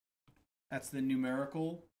that's the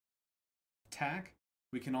numerical tack.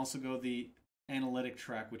 We can also go the analytic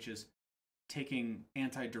track, which is taking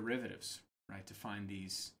antiderivatives, right, to find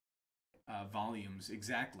these volumes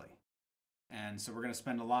exactly. And so we're going to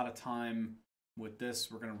spend a lot of time with this.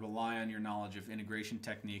 We're going to rely on your knowledge of integration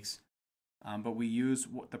techniques. But we use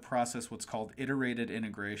the process, what's called iterated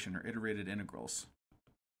integration or iterated integrals.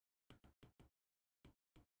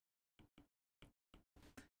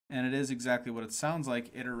 And it is exactly what it sounds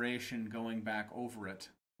like, iteration, going back over it,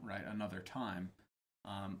 right, another time.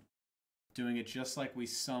 Doing it just like we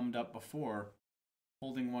summed up before,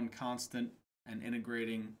 holding one constant and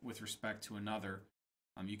integrating with respect to another.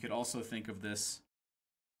 You could also think of this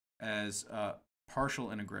as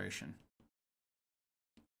partial integration.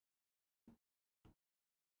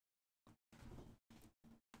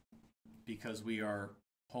 Because we are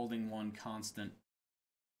holding one constant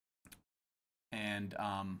and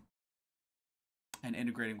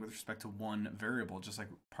integrating with respect to one variable, just like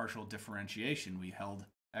partial differentiation. We held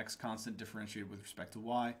x constant differentiated with respect to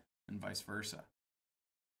y, and vice versa.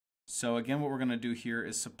 So again, what we're going to do here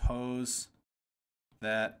is suppose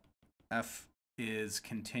that f is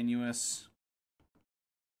continuous.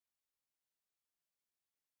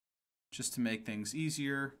 Just to make things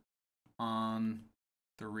easier, on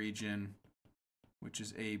the region, which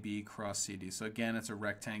is AB cross CD. So again, it's a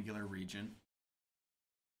rectangular region.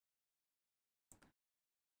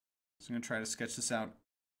 So I'm going to try to sketch this out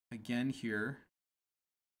again here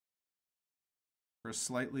for a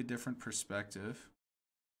slightly different perspective.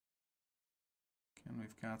 Again,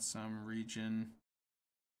 we've got some region.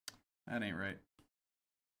 That ain't right.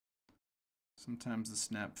 Sometimes the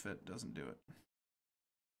snap fit doesn't do it.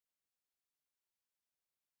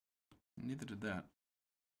 Neither did that.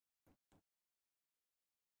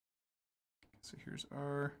 So here's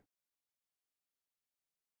R.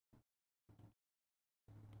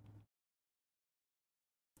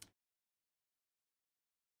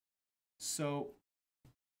 So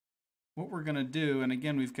what we're going to do, and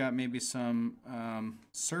again, we've got maybe some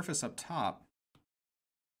surface up top.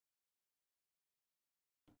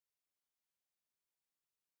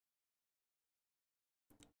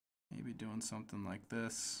 Maybe doing something like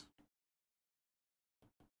this.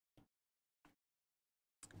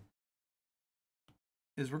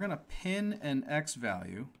 Is we're going to pin an x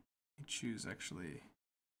value. I choose actually.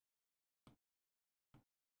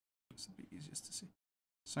 This would be easiest to see.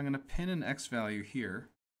 So I'm going to pin an x value here.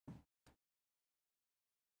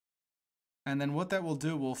 And then what that will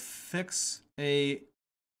do, will fix a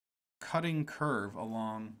cutting curve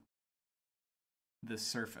along this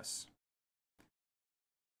surface.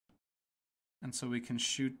 And so we can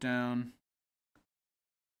shoot down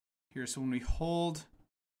here. So when we hold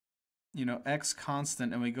you know, x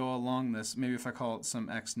constant, and we go along this, maybe if I call it some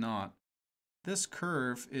x naught, this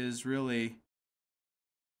curve is really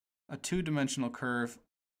a two-dimensional curve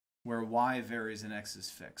where y varies and x is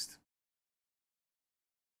fixed.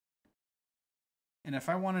 And if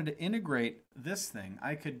I wanted to integrate this thing,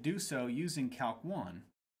 I could do so using Calc 1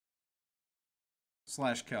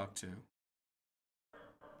 / Calc 2.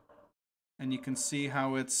 And you can see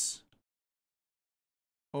how it's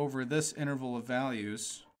over this interval of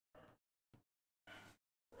values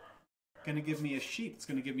going to give me a sheet. It's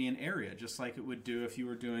going to give me an area, just like it would do if you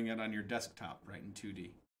were doing it on your desktop, right, in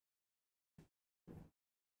 2D.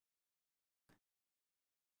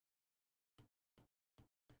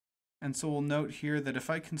 And so we'll note here that if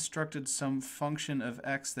I constructed some function of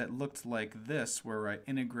x that looked like this, where I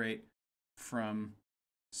integrate from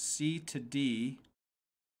c to d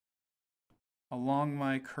along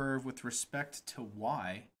my curve with respect to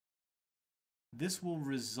y, this will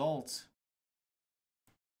result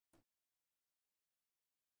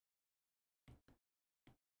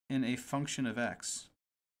in a function of x.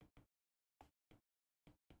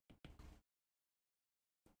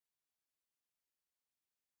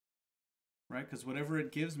 Right? Because whatever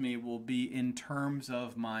it gives me will be in terms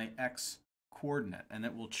of my x coordinate, and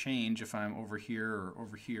it will change if I'm over here or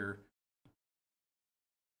over here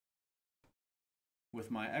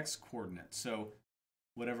with my x coordinate. So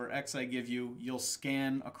whatever x I give you, you'll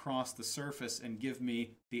scan across the surface and give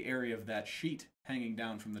me the area of that sheet hanging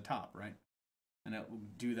down from the top, right? And it will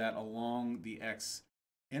do that along the x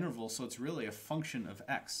interval, so it's really a function of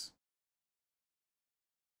x.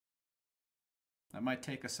 That might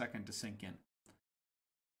take a second to sink in.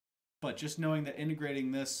 But just knowing that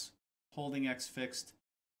integrating this, holding x fixed,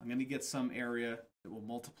 I'm going to get some area that will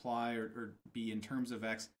multiply or be in terms of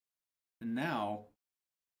x. And now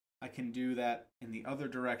I can do that in the other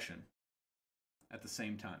direction at the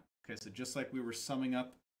same time. Okay, so just like we were summing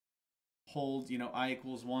up, hold, you know, I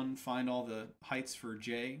equals 1, find all the heights for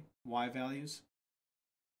j, y values,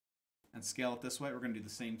 and scale it this way, we're going to do the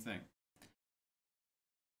same thing.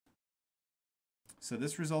 So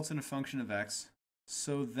this results in a function of x.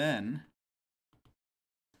 So then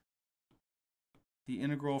the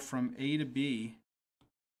integral from a to b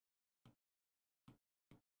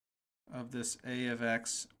of this a of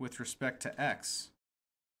x with respect to x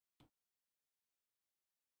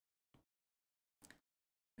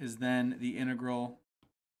is then the integral,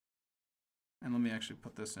 and let me actually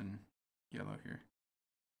put this in yellow here.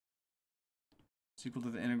 It's equal to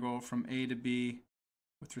the integral from a to b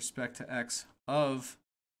with respect to x of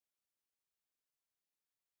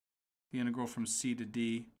the integral from c to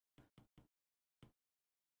d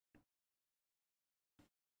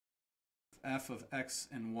f of x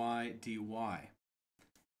and y dy.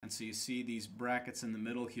 And so you see these brackets in the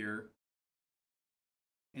middle here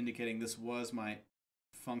indicating this was my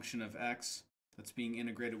function of x that's being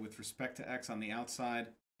integrated with respect to x on the outside,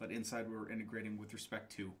 but inside we're integrating with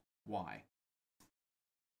respect to y.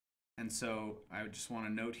 And so I would just want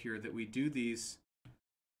to note here that we do these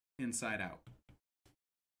inside out.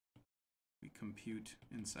 We compute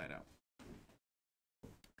inside out.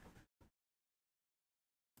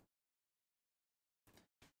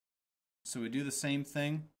 So we do the same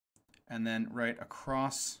thing, and then right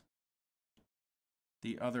across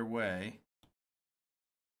the other way,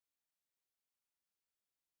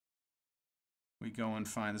 we go and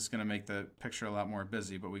find, this is going to make the picture a lot more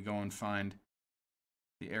busy, but we go and find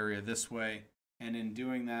the area this way, and in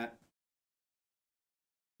doing that,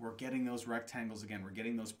 we're getting those rectangles again, we're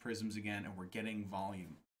getting those prisms again, and we're getting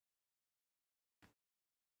volume.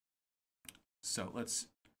 So let's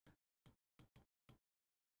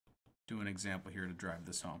do an example here to drive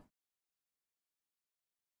this home.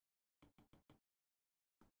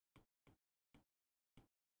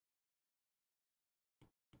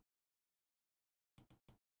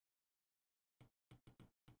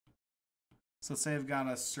 So let's say I've got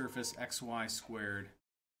a surface xy squared,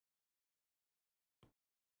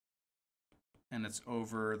 and it's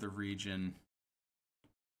over the region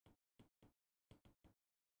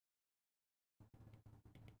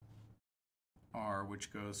R,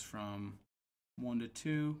 which goes from 1 to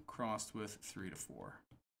 2 crossed with 3 to 4.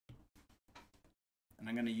 And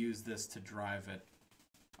I'm going to use this to drive at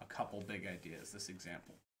a couple big ideas, this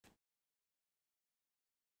example.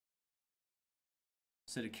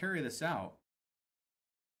 So to carry this out,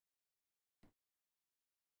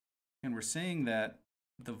 and we're saying that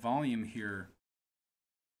the volume here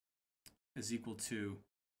is equal to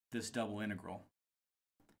this double integral.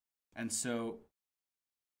 And so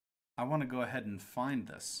I want to go ahead and find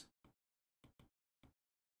this.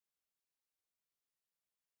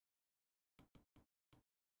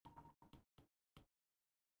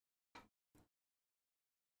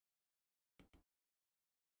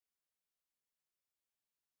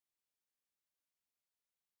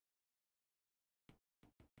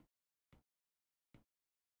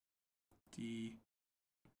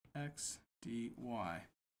 dx dy.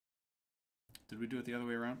 Did we do it the other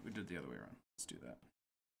way around? We did it the other way around. Let's do that.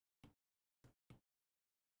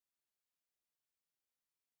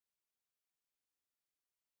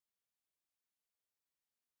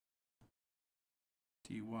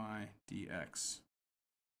 dy dx.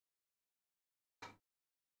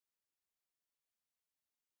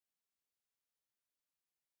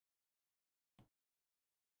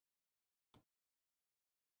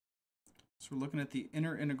 So we're looking at the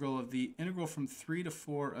inner integral of the integral from 3 to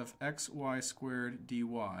 4 of xy squared dy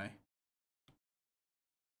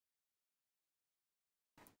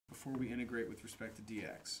before we integrate with respect to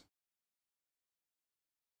dx.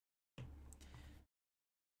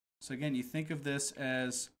 So again, you think of this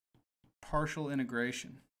as partial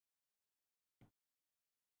integration,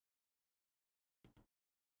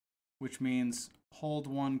 which means hold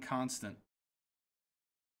one constant.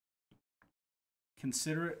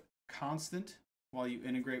 Consider it constant while you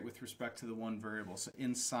integrate with respect to the one variable. So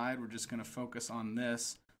inside, we're just going to focus on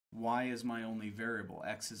this. Y is my only variable.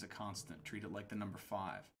 X is a constant. Treat it like the number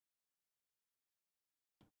 5.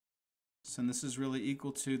 So this is really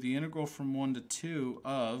equal to the integral from 1 to 2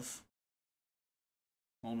 of,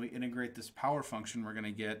 when we integrate this power function, we're going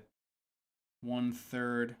to get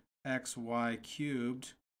 1/3 xy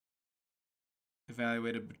cubed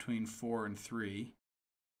evaluated between 4 and 3,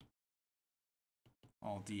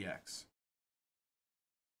 all dx.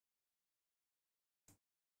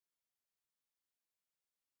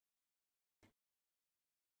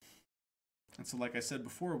 And so like I said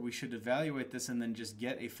before, we should evaluate this and then just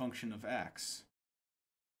get a function of x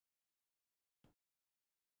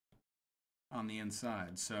on the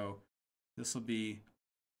inside. So this will be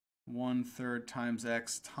 1/3 times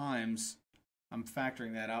x times, I'm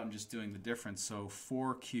factoring that out and just doing the difference. So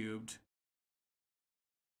 4 cubed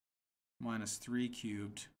minus 3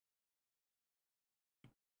 cubed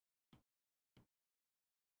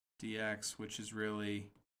dx, which is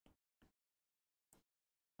really,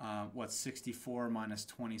 what's 64 minus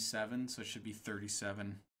 27? So it should be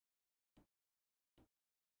 37.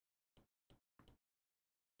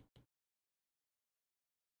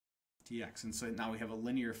 Dx. And so now we have a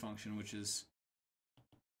linear function, which is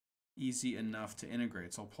easy enough to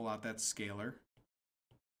integrate. So I'll pull out that scalar.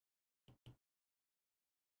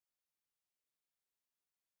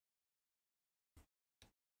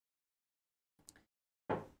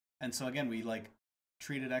 And so again, we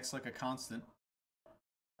treated x like a constant.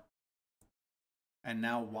 And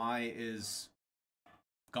now y is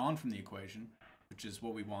gone from the equation, which is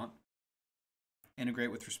what we want.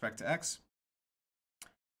 Integrate with respect to x.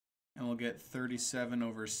 And we'll get 37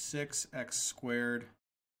 over 6x squared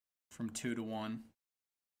from 2 to 1.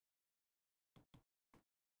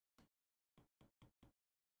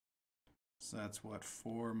 So that's what,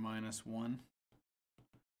 4 minus 1,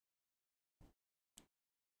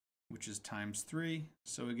 which is times 3.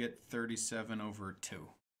 So we get 37 over 2.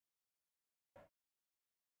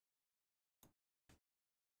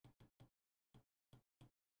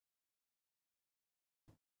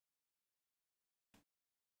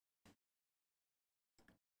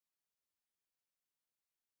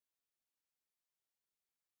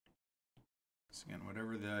 So again,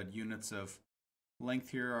 whatever the units of length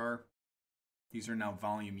here are, these are now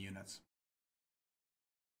volume units.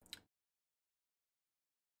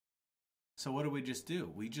 So what did we just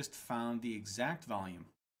do? We just found the exact volume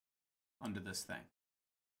under this thing,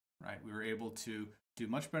 right? We were able to do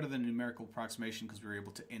much better than numerical approximation because we were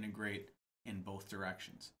able to integrate in both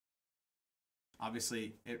directions.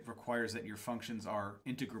 Obviously, it requires that your functions are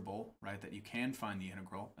integrable, right? That you can find the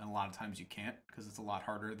integral, and a lot of times you can't because it's a lot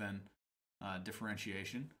harder than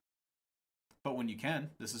differentiation. But when you can,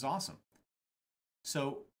 this is awesome.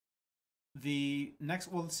 So the next,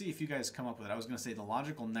 well, let's see if you guys come up with it. I was going to say the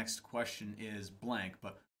logical next question is blank,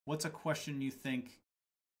 but what's a question you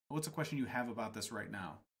have about this right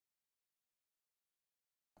now?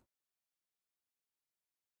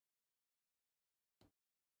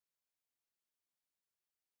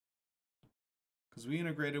 Because we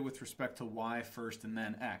integrated with respect to y first and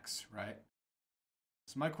then x, right?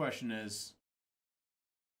 So my question is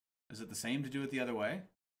it the same to do it the other way?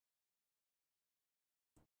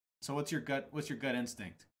 So what's your gut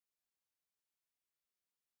instinct?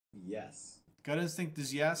 Yes. Gut instinct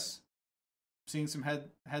is yes. Seeing some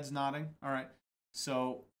heads nodding. All right.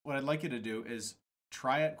 So what I'd like you to do is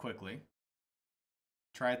try it quickly.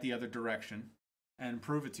 Try it the other direction and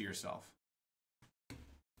prove it to yourself.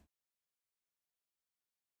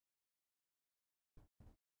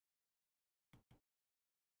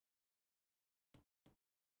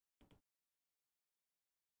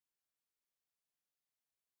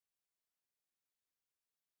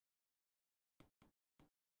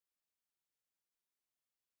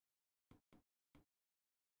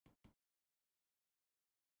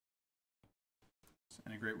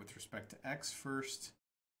 integrate with respect to x first,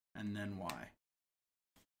 and then y.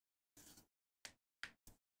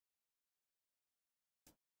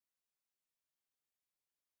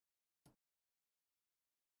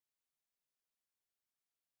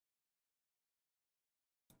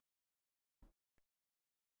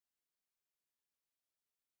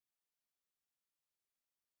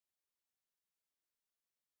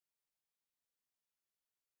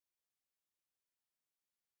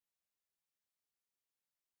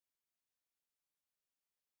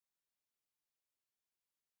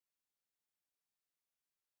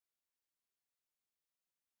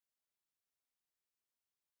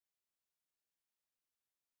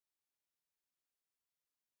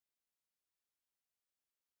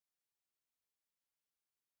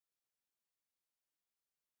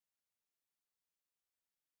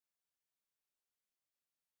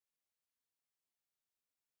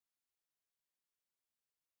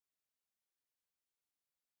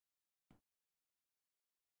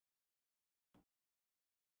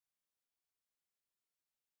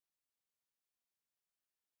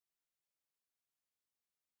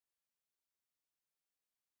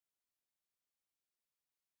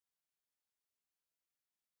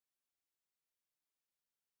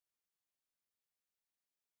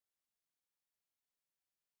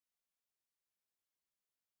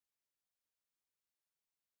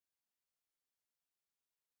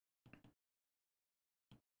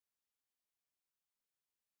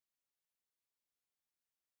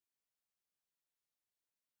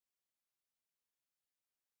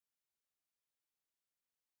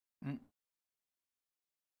 Mm.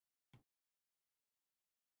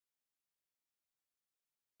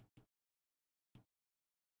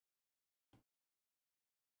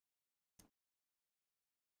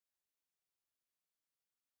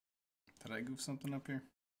 Did I goof something up here?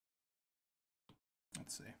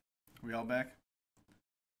 Let's see. Are we all back?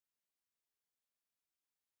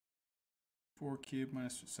 4 cubed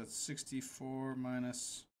minus, so that's 64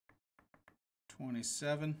 minus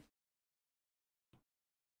 27.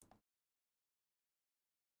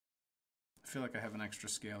 I feel like I have an extra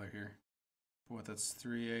scalar here. What, that's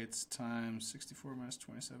 3/8 times 64 minus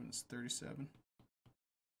 27 is 37.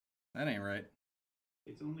 That ain't right.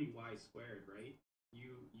 It's only y squared, right?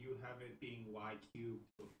 You have it being y cubed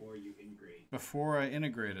before you integrate. Before I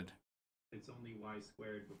integrated. It's only y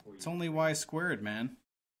squared before you. It's only y squared, man.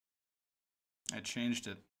 I changed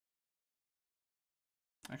it.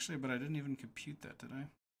 Actually, but I didn't even compute that, did I?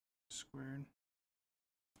 Squared.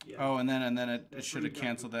 Yeah. Oh, and then it should have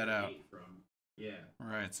canceled that out. From. Yeah.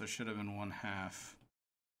 Right, so it should have been 1/2.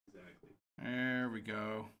 Exactly. There we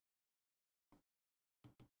go.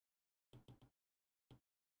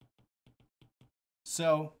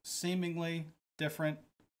 So, seemingly different,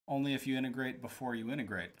 only if you integrate before you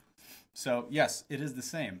integrate. So, yes, it is the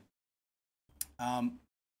same.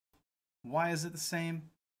 Why is it the same?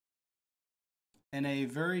 In a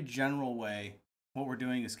very general way, what we're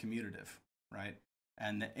doing is commutative, right?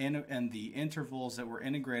 And the intervals that we're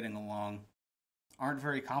integrating along aren't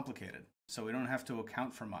very complicated, so we don't have to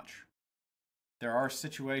account for much. There are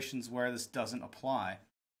situations where this doesn't apply,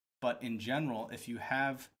 but in general, if you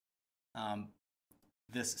have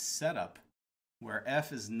this setup where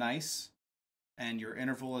f is nice and your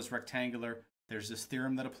interval is rectangular, there's this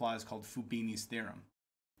theorem that applies called Fubini's theorem.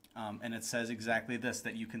 And it says exactly this,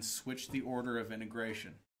 that you can switch the order of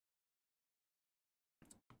integration.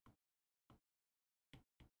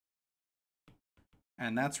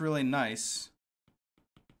 And that's really nice.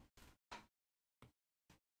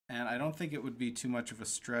 And I don't think it would be too much of a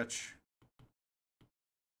stretch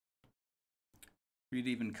for you to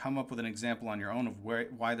even come up with an example on your own of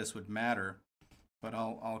why this would matter, but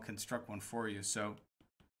I'll construct one for you. So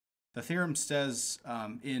the theorem says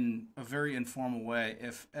in a very informal way,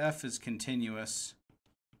 if f is continuous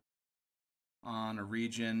on a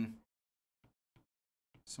region,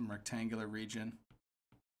 some rectangular region,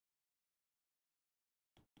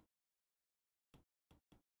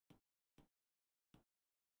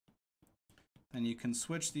 then you can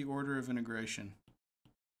switch the order of integration.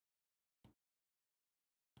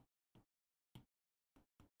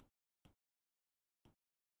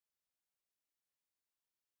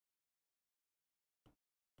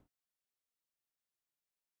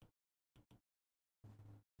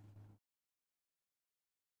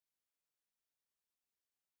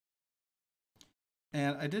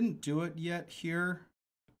 And I didn't do it yet here,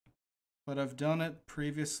 but I've done it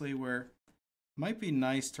previously where it might be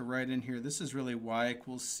nice to write in here, this is really y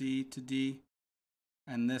equals c to d,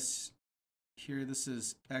 and this here, this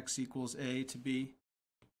is x equals a to b.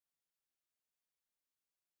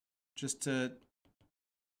 Just to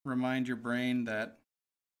remind your brain that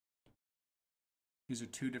These are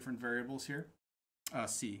two different variables here.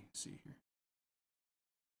 C here.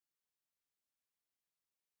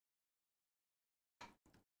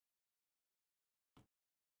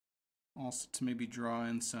 Also to maybe draw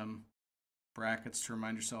in some brackets to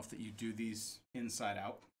remind yourself that you do these inside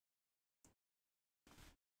out.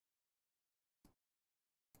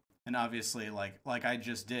 And obviously, like I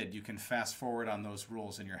just did, you can fast forward on those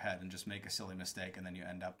rules in your head and just make a silly mistake, and then you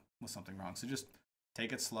end up with something wrong. So just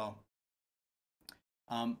take it slow.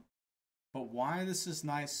 But why this is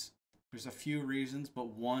nice, there's a few reasons, but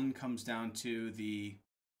one comes down to the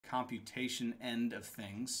computation end of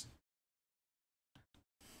things.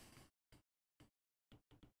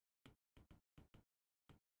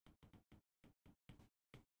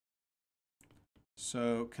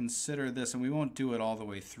 So consider this, and we won't do it all the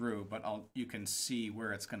way through, but you can see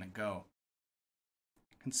where it's going to go.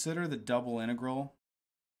 Consider the double integral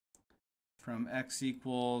from x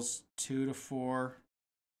equals 2 to 4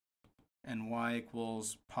 and y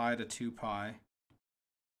equals pi to 2 pi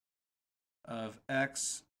of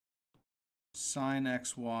x sine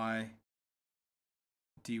xy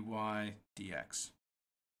dy dx.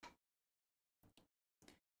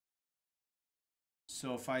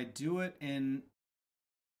 So if I do it in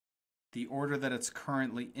the order that it's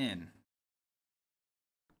currently in,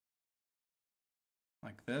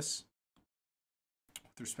 like this,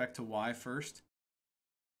 with respect to y first.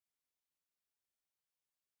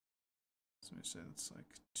 So let me say that's like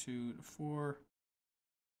 2 to 4.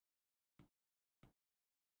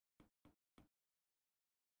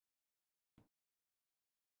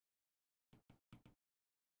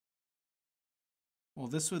 Well,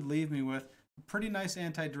 this would leave me with a pretty nice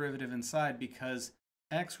antiderivative inside because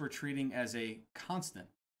x we're treating as a constant,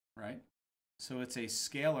 right? So it's a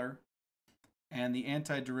scalar, and the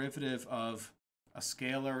antiderivative of a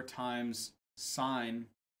scalar times sine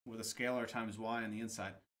with a scalar times y on the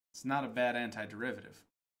inside, it's not a bad antiderivative,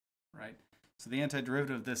 right? So the antiderivative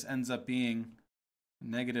of this ends up being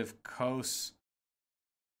negative cos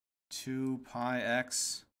 2 pi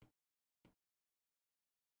x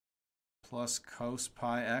plus cos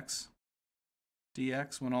pi x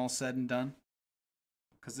dx when all said and done.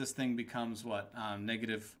 Because this thing becomes what?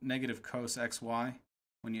 Negative cos xy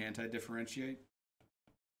when you anti-differentiate.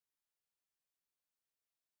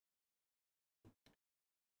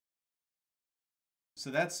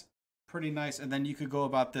 So that's pretty nice. And then you could go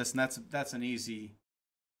about this, and that's an easy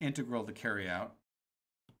integral to carry out.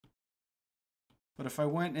 But if I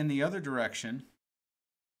went in the other direction,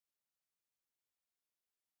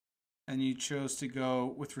 and you chose to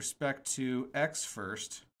go with respect to x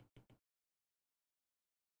first,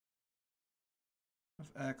 of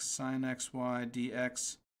x sine xy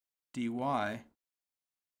dx dy, well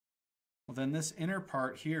then this inner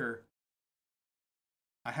part here,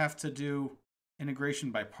 I have to do integration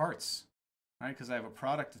by parts, right? Because I have a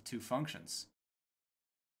product of two functions.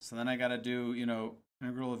 So then I got to do,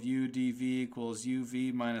 integral of u dv equals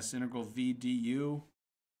uv minus integral v du.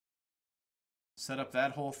 Set up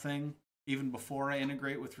that whole thing even before I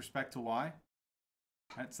integrate with respect to y.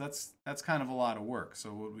 Right? So that's kind of a lot of work.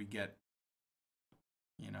 So what would we get?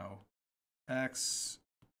 X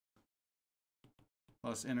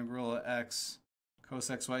plus integral of x cos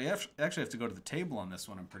xy. You actually have to go to the table on this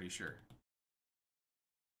one, I'm pretty sure.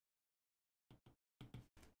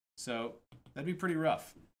 So that'd be pretty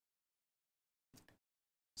rough.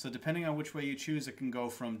 So depending on which way you choose, it can go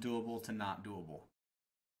from doable to not doable.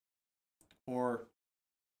 Or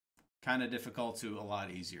kind of difficult to a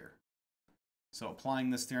lot easier. So applying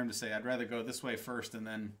this theorem to say I'd rather go this way first and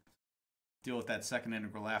then deal with that second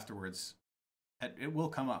integral afterwards, it will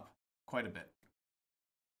come up quite a bit.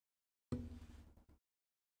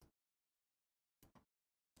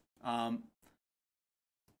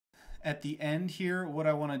 At the end here, what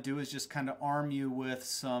I want to do is just kind of arm you with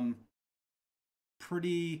some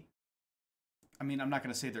pretty, I'm not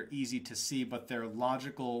going to say they're easy to see, but they're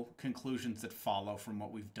logical conclusions that follow from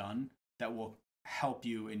what we've done that will help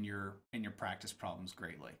you in your practice problems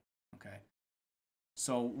greatly. Okay.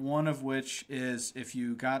 So one of which is, if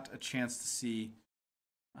you got a chance to see,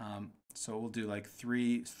 so we'll do like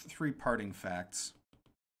three parting facts.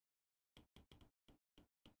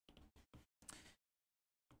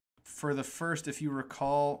 For the first, if you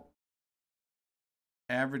recall,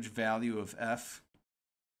 average value of f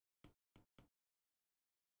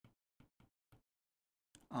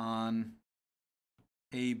on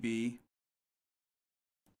AB,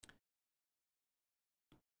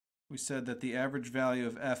 we said that the average value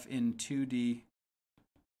of f in 2D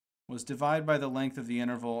was divide by the length of the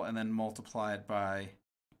interval and then multiply it by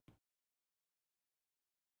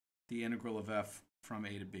the integral of f from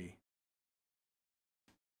A to B.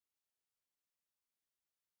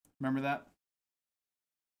 Remember that?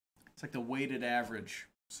 It's like the weighted average.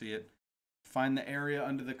 See it? Find the area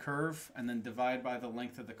under the curve and then divide by the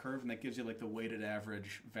length of the curve, and that gives you like the weighted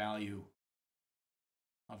average value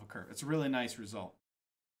of a curve. It's a really nice result.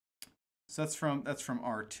 So that's from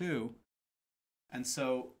R2. And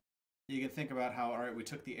so you can think about how, all right, we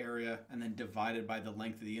took the area and then divided by the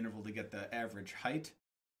length of the interval to get the average height.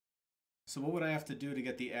 So what would I have to do to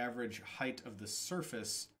get the average height of the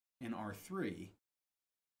surface in R3?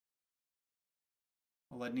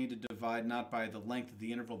 Well, I'd need to divide not by the length of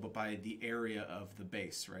the interval, but by the area of the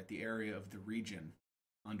base, right? The area of the region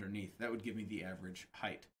underneath. That would give me the average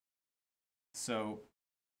height. So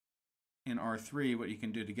in R3, what you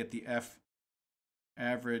can do to get the F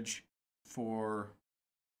average for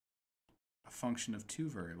a function of two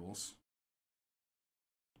variables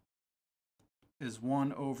is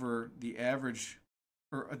 1 over the average,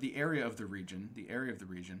 or the area of the region,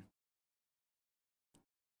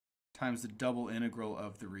 times the double integral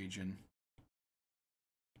of the region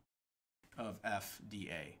of f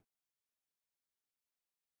dA.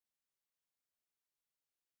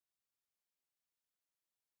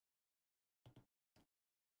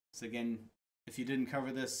 So again, if you didn't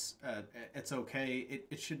cover this, it's okay.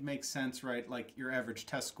 It should make sense, right? Like your average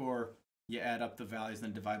test score, you add up the values,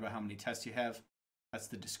 then divide by how many tests you have. That's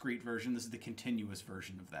the discrete version. This is the continuous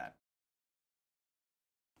version of that.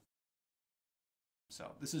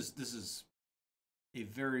 So this is a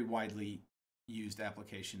very widely used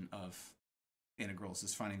application of integrals,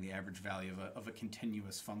 is finding the average value of a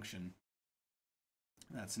continuous function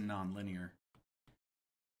that's nonlinear.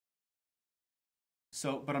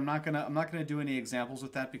 So, but I'm not gonna do any examples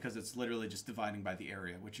with that because it's literally just dividing by the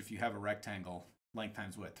area, which if you have a rectangle, length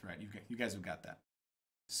times width, right? You guys have got that.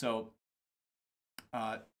 So,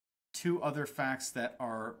 two other facts that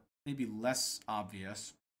are maybe less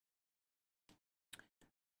obvious.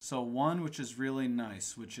 So one, which is really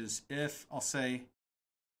nice, which is if, I'll say,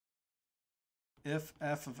 if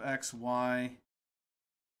f of x, y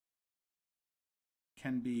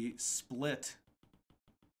can be split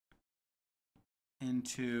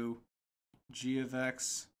into g of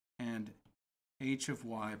x and h of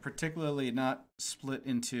y, particularly not split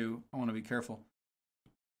into, I want to be careful,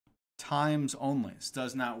 times only. This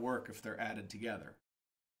does not work if they're added together.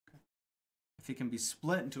 If it can be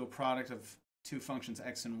split into a product of two functions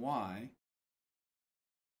x and y,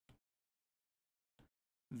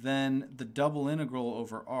 then the double integral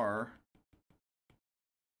over r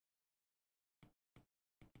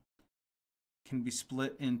can be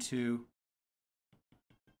split into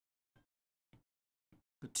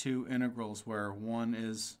the two integrals where one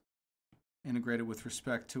is integrated with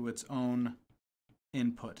respect to its own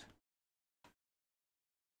input.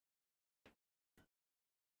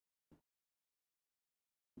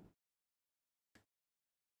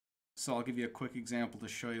 So I'll give you a quick example to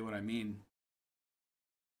show you what I mean.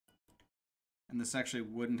 And this actually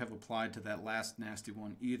wouldn't have applied to that last nasty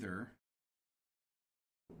one either.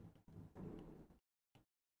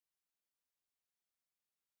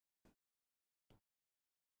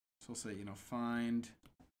 So we'll say, find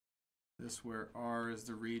this where R is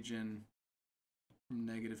the region from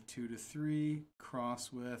 -2 to 3,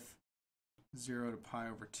 cross with 0 to pi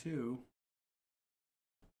over 2.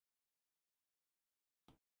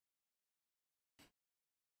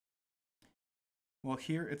 Well,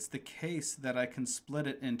 here it's the case that I can split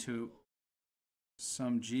it into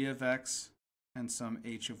some g of x and some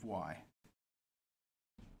h of y,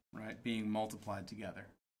 right, being multiplied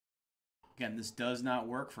together. Again, this does not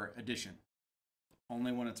work for addition,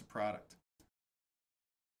 only when it's a product.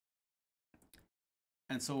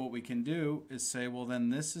 And so what we can do is say, well, then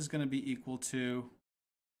this is going to be equal to,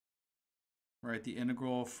 right, the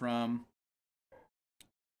integral from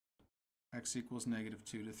x equals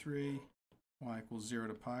 -2 to 3, y equals 0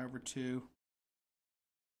 to pi over 2.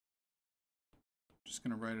 Just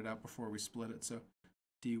going to write it out before we split it. So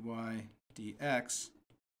dy dx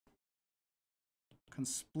can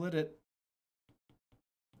split it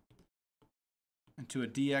into a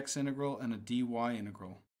dx integral and a dy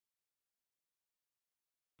integral.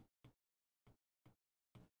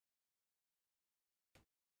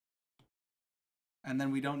 And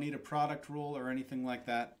then we don't need a product rule or anything like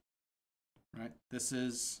that, right? This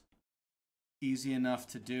is easy enough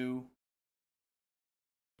to do.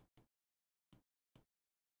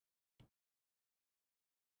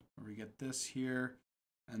 We get this here,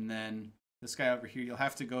 and then this guy over here. You'll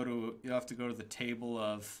have to go to the table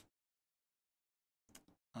of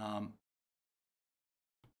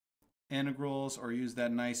integrals, or use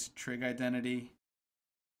that nice trig identity,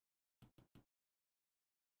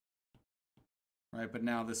 right? But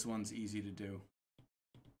now this one's easy to do.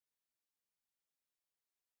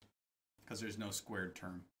 because there's no squared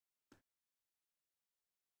term.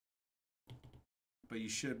 But you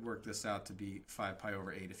should work this out to be 5 pi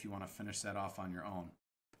over 8 if you want to finish that off on your own.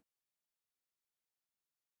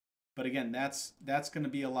 But again, that's going to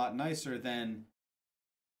be a lot nicer than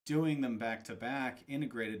doing them back to back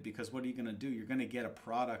integrated, because what are you going to do? You're going to get a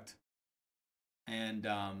product, and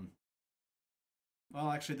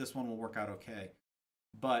well, actually this one will work out okay,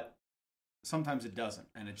 but sometimes it doesn't,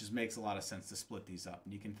 and it just makes a lot of sense to split these up.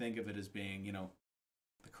 And you can think of it as being, you know,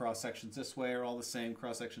 the cross sections this way are all the same,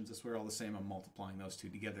 cross sections this way are all the same. I'm multiplying those two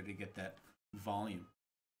together to get that volume.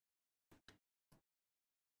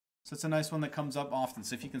 So it's a nice one that comes up often.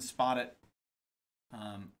 So if you can spot it,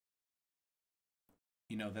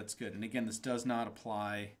 you know, that's good. And again, this does not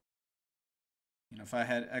apply. You know, if I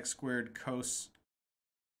had x squared cos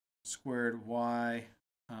squared y,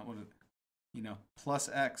 you know, plus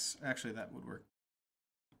x, actually that would work.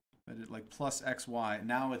 But it like plus xy,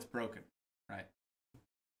 now it's broken, right?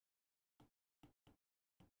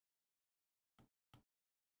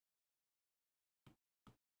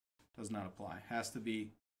 Does not apply. Has to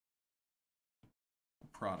be a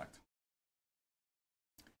product.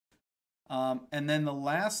 And then the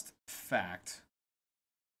last fact.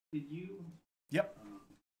 Did you? Yep.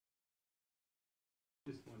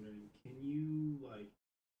 Just wondering, can you, like,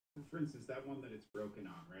 for instance, that one that it's broken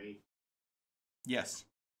on, right? Yes.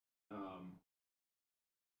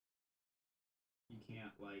 You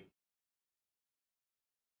can't, like.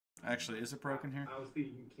 Actually, is it broken here? I was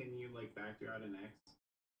thinking, can you, like, factor out an x?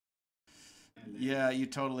 And then... Yeah, you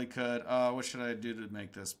totally could. What should I do to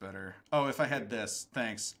make this better? Oh, if I had this.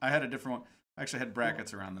 Thanks. I had a different one. I actually had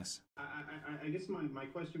brackets around this. I guess my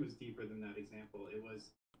question was deeper than that example. It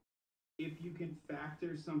was, if you can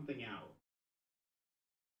factor something out,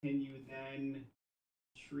 can you then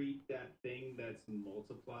treat that thing that's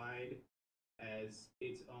multiplied as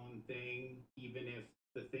its own thing, even if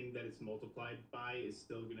the thing that it's multiplied by is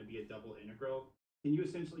still going to be a double integral? Can you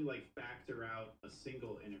essentially, like, factor out a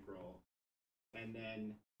single integral and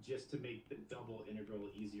then just to make the double integral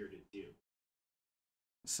easier to do?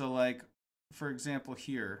 So, like, for example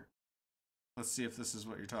here, let's see if this is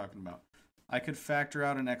what you're talking about. I could factor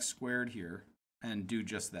out an x squared here and do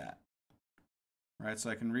just that. Right, so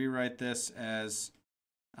I can rewrite this as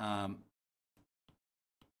the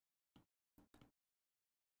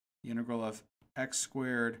integral of x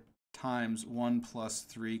squared times 1 plus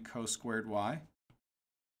 3 cos squared y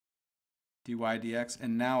dy dx.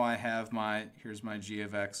 And now I have my, here's my g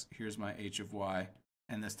of x, here's my h of y,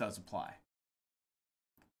 and this does apply.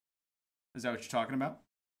 Is that what you're talking about?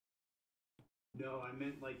 No, I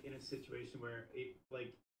meant, like, in a situation where, it,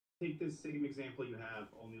 like, take this same example you have,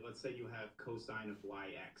 only let's say you have cosine of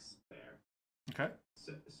yx there. Okay.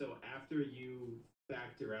 So after you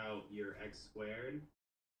factor out your x squared,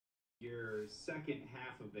 your second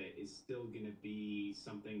half of it is still going to be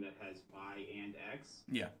something that has y and x.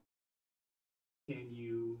 Yeah. Can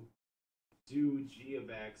you do g of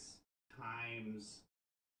x times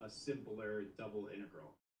a simpler double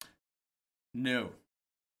integral? No.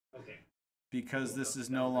 Okay. Because this is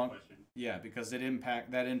no longer, yeah, because that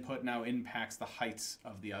input now impacts the heights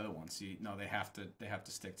of the other one. So they have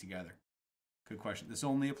to stick together. Good question. This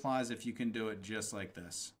only applies if you can do it just like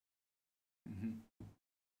this.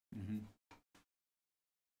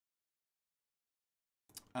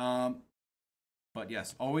 But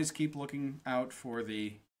yes, always keep looking out for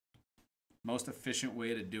the most efficient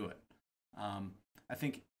way to do it. I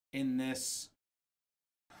think in this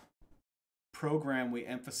program we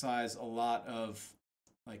emphasize a lot of,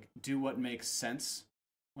 like, do what makes sense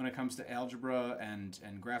when it comes to algebra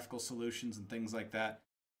and graphical solutions and things like that.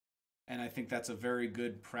 And I think that's a very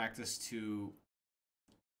good practice to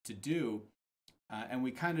do. And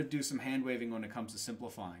we kind of do some hand waving when it comes to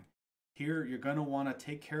simplifying. Here, you're going to want to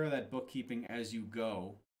take care of that bookkeeping as you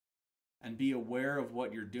go and be aware of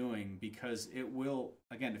what you're doing, because it will,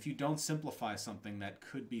 again, if you don't simplify something that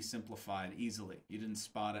could be simplified easily, you didn't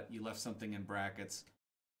spot it, you left something in brackets,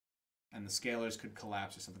 and the scalars could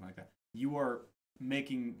collapse or something like that, you are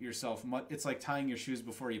making yourself, it's like tying your shoes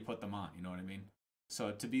before you put them on, you know what I mean?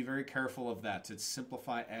 So to be very careful of that, to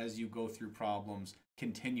simplify as you go through problems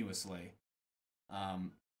continuously,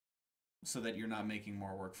 so that you're not making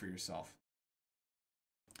more work for yourself.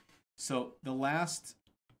 So the last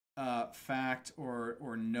fact or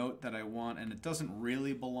note that I want, and it doesn't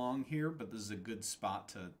really belong here, but this is a good spot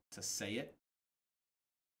to say it,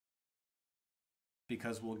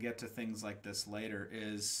 because we'll get to things like this later,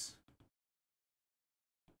 is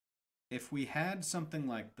if we had something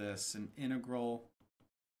like this, an integral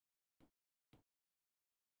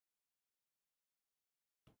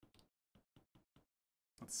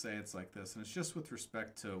let's say it's like this, and it's just with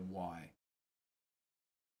respect to y.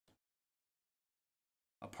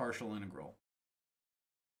 A partial integral.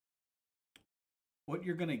 What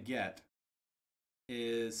you're going to get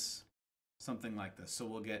is something like this. So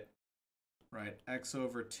we'll get, right, x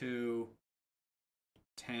over 2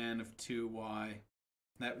 tan of 2y.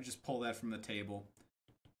 That would just pull that from the table,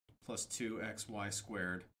 plus 2xy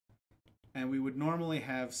squared. And we would normally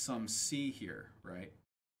have some c here, right?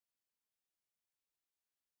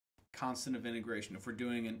 Constant of integration, if we're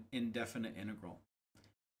doing an indefinite integral.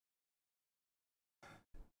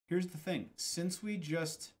 Here's the thing. Since we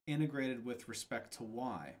just integrated with respect to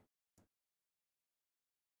y,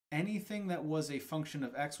 anything that was a function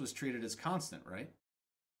of x was treated as constant, right?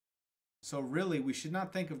 So really, we should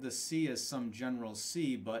not think of the c as some general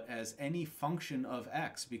c, but as any function of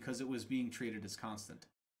x, because it was being treated as constant.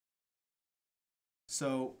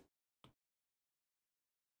 So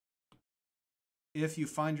if you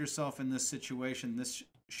find yourself in this situation, this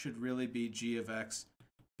should really be g of x,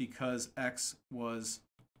 because x was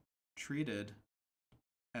treated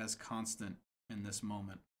as constant in this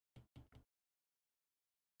moment.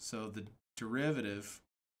 So the derivative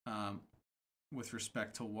with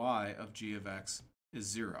respect to y of g of x is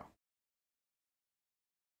 0.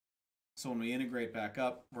 So when we integrate back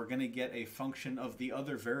up, we're going to get a function of the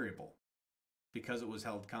other variable because it was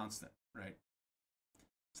held constant, right?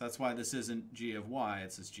 So that's why this isn't g of y,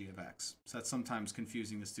 it's just g of x. So that's sometimes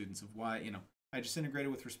confusing the students of why, I just integrated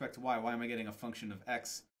with respect to y. Why am I getting a function of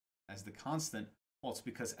x as the constant? Well, it's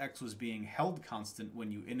because x was being held constant when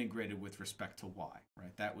you integrated with respect to y,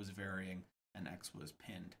 right? That was varying and x was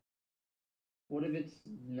pinned. What if it's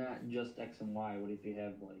not just x and y? What if you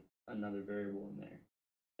have like another variable in there,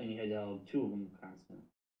 and you had to hold two of them constant?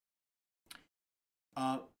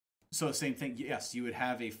 So same thing. Yes, you would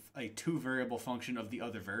have a two variable function of the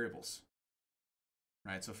other variables,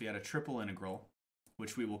 right? So if you had a triple integral,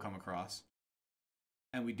 which we will come across,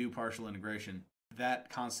 and we do partial integration, that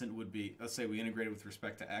constant would be, let's say we integrated with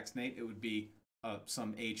respect to x, Nate, it would be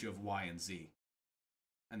some h of y and z.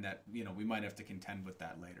 And that, we might have to contend with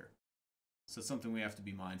that later. So it's something we have to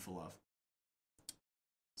be mindful of.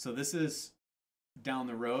 So this is down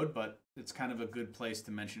the road, but it's kind of a good place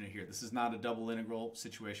to mention it here. This is not a double integral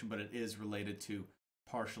situation, but it is related to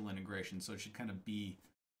partial integration. So it should kind of be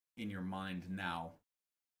in your mind now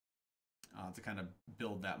to kind of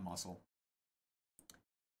build that muscle.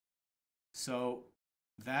 So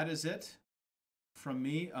that is it from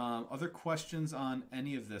me. Other questions on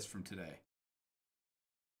any of this from today?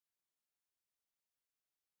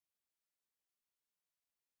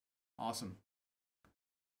 Awesome.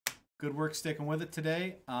 Good work sticking with it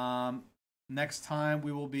today. Next time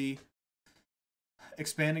we will be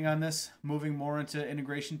expanding on this, moving more into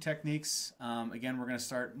integration techniques. Again, we're going to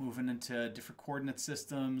start moving into different coordinate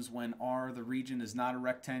systems. When R, the region, is not a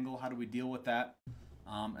rectangle, how do we deal with that?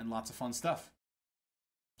 And lots of fun stuff.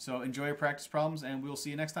 So enjoy your practice problems, and we'll see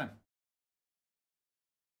you next time.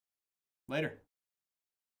 Later.